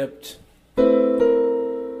Egypt.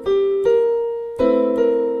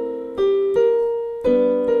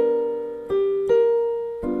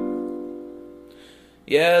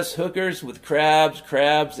 Yes, hookers with crabs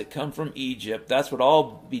that come from Egypt. That's what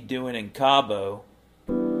I'll be doing in Cabo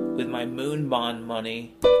with my moon bond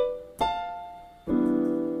money.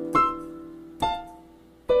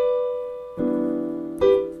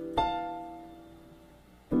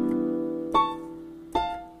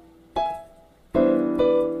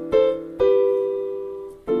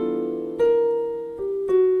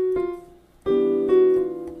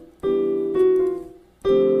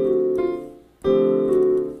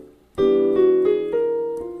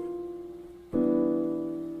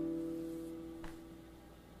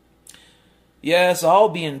 Yes, I'll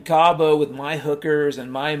be in Cabo with my hookers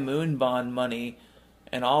and my moon bond money,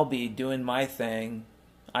 and I'll be doing my thing.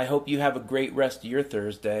 I hope you have a great rest of your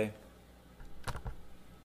Thursday.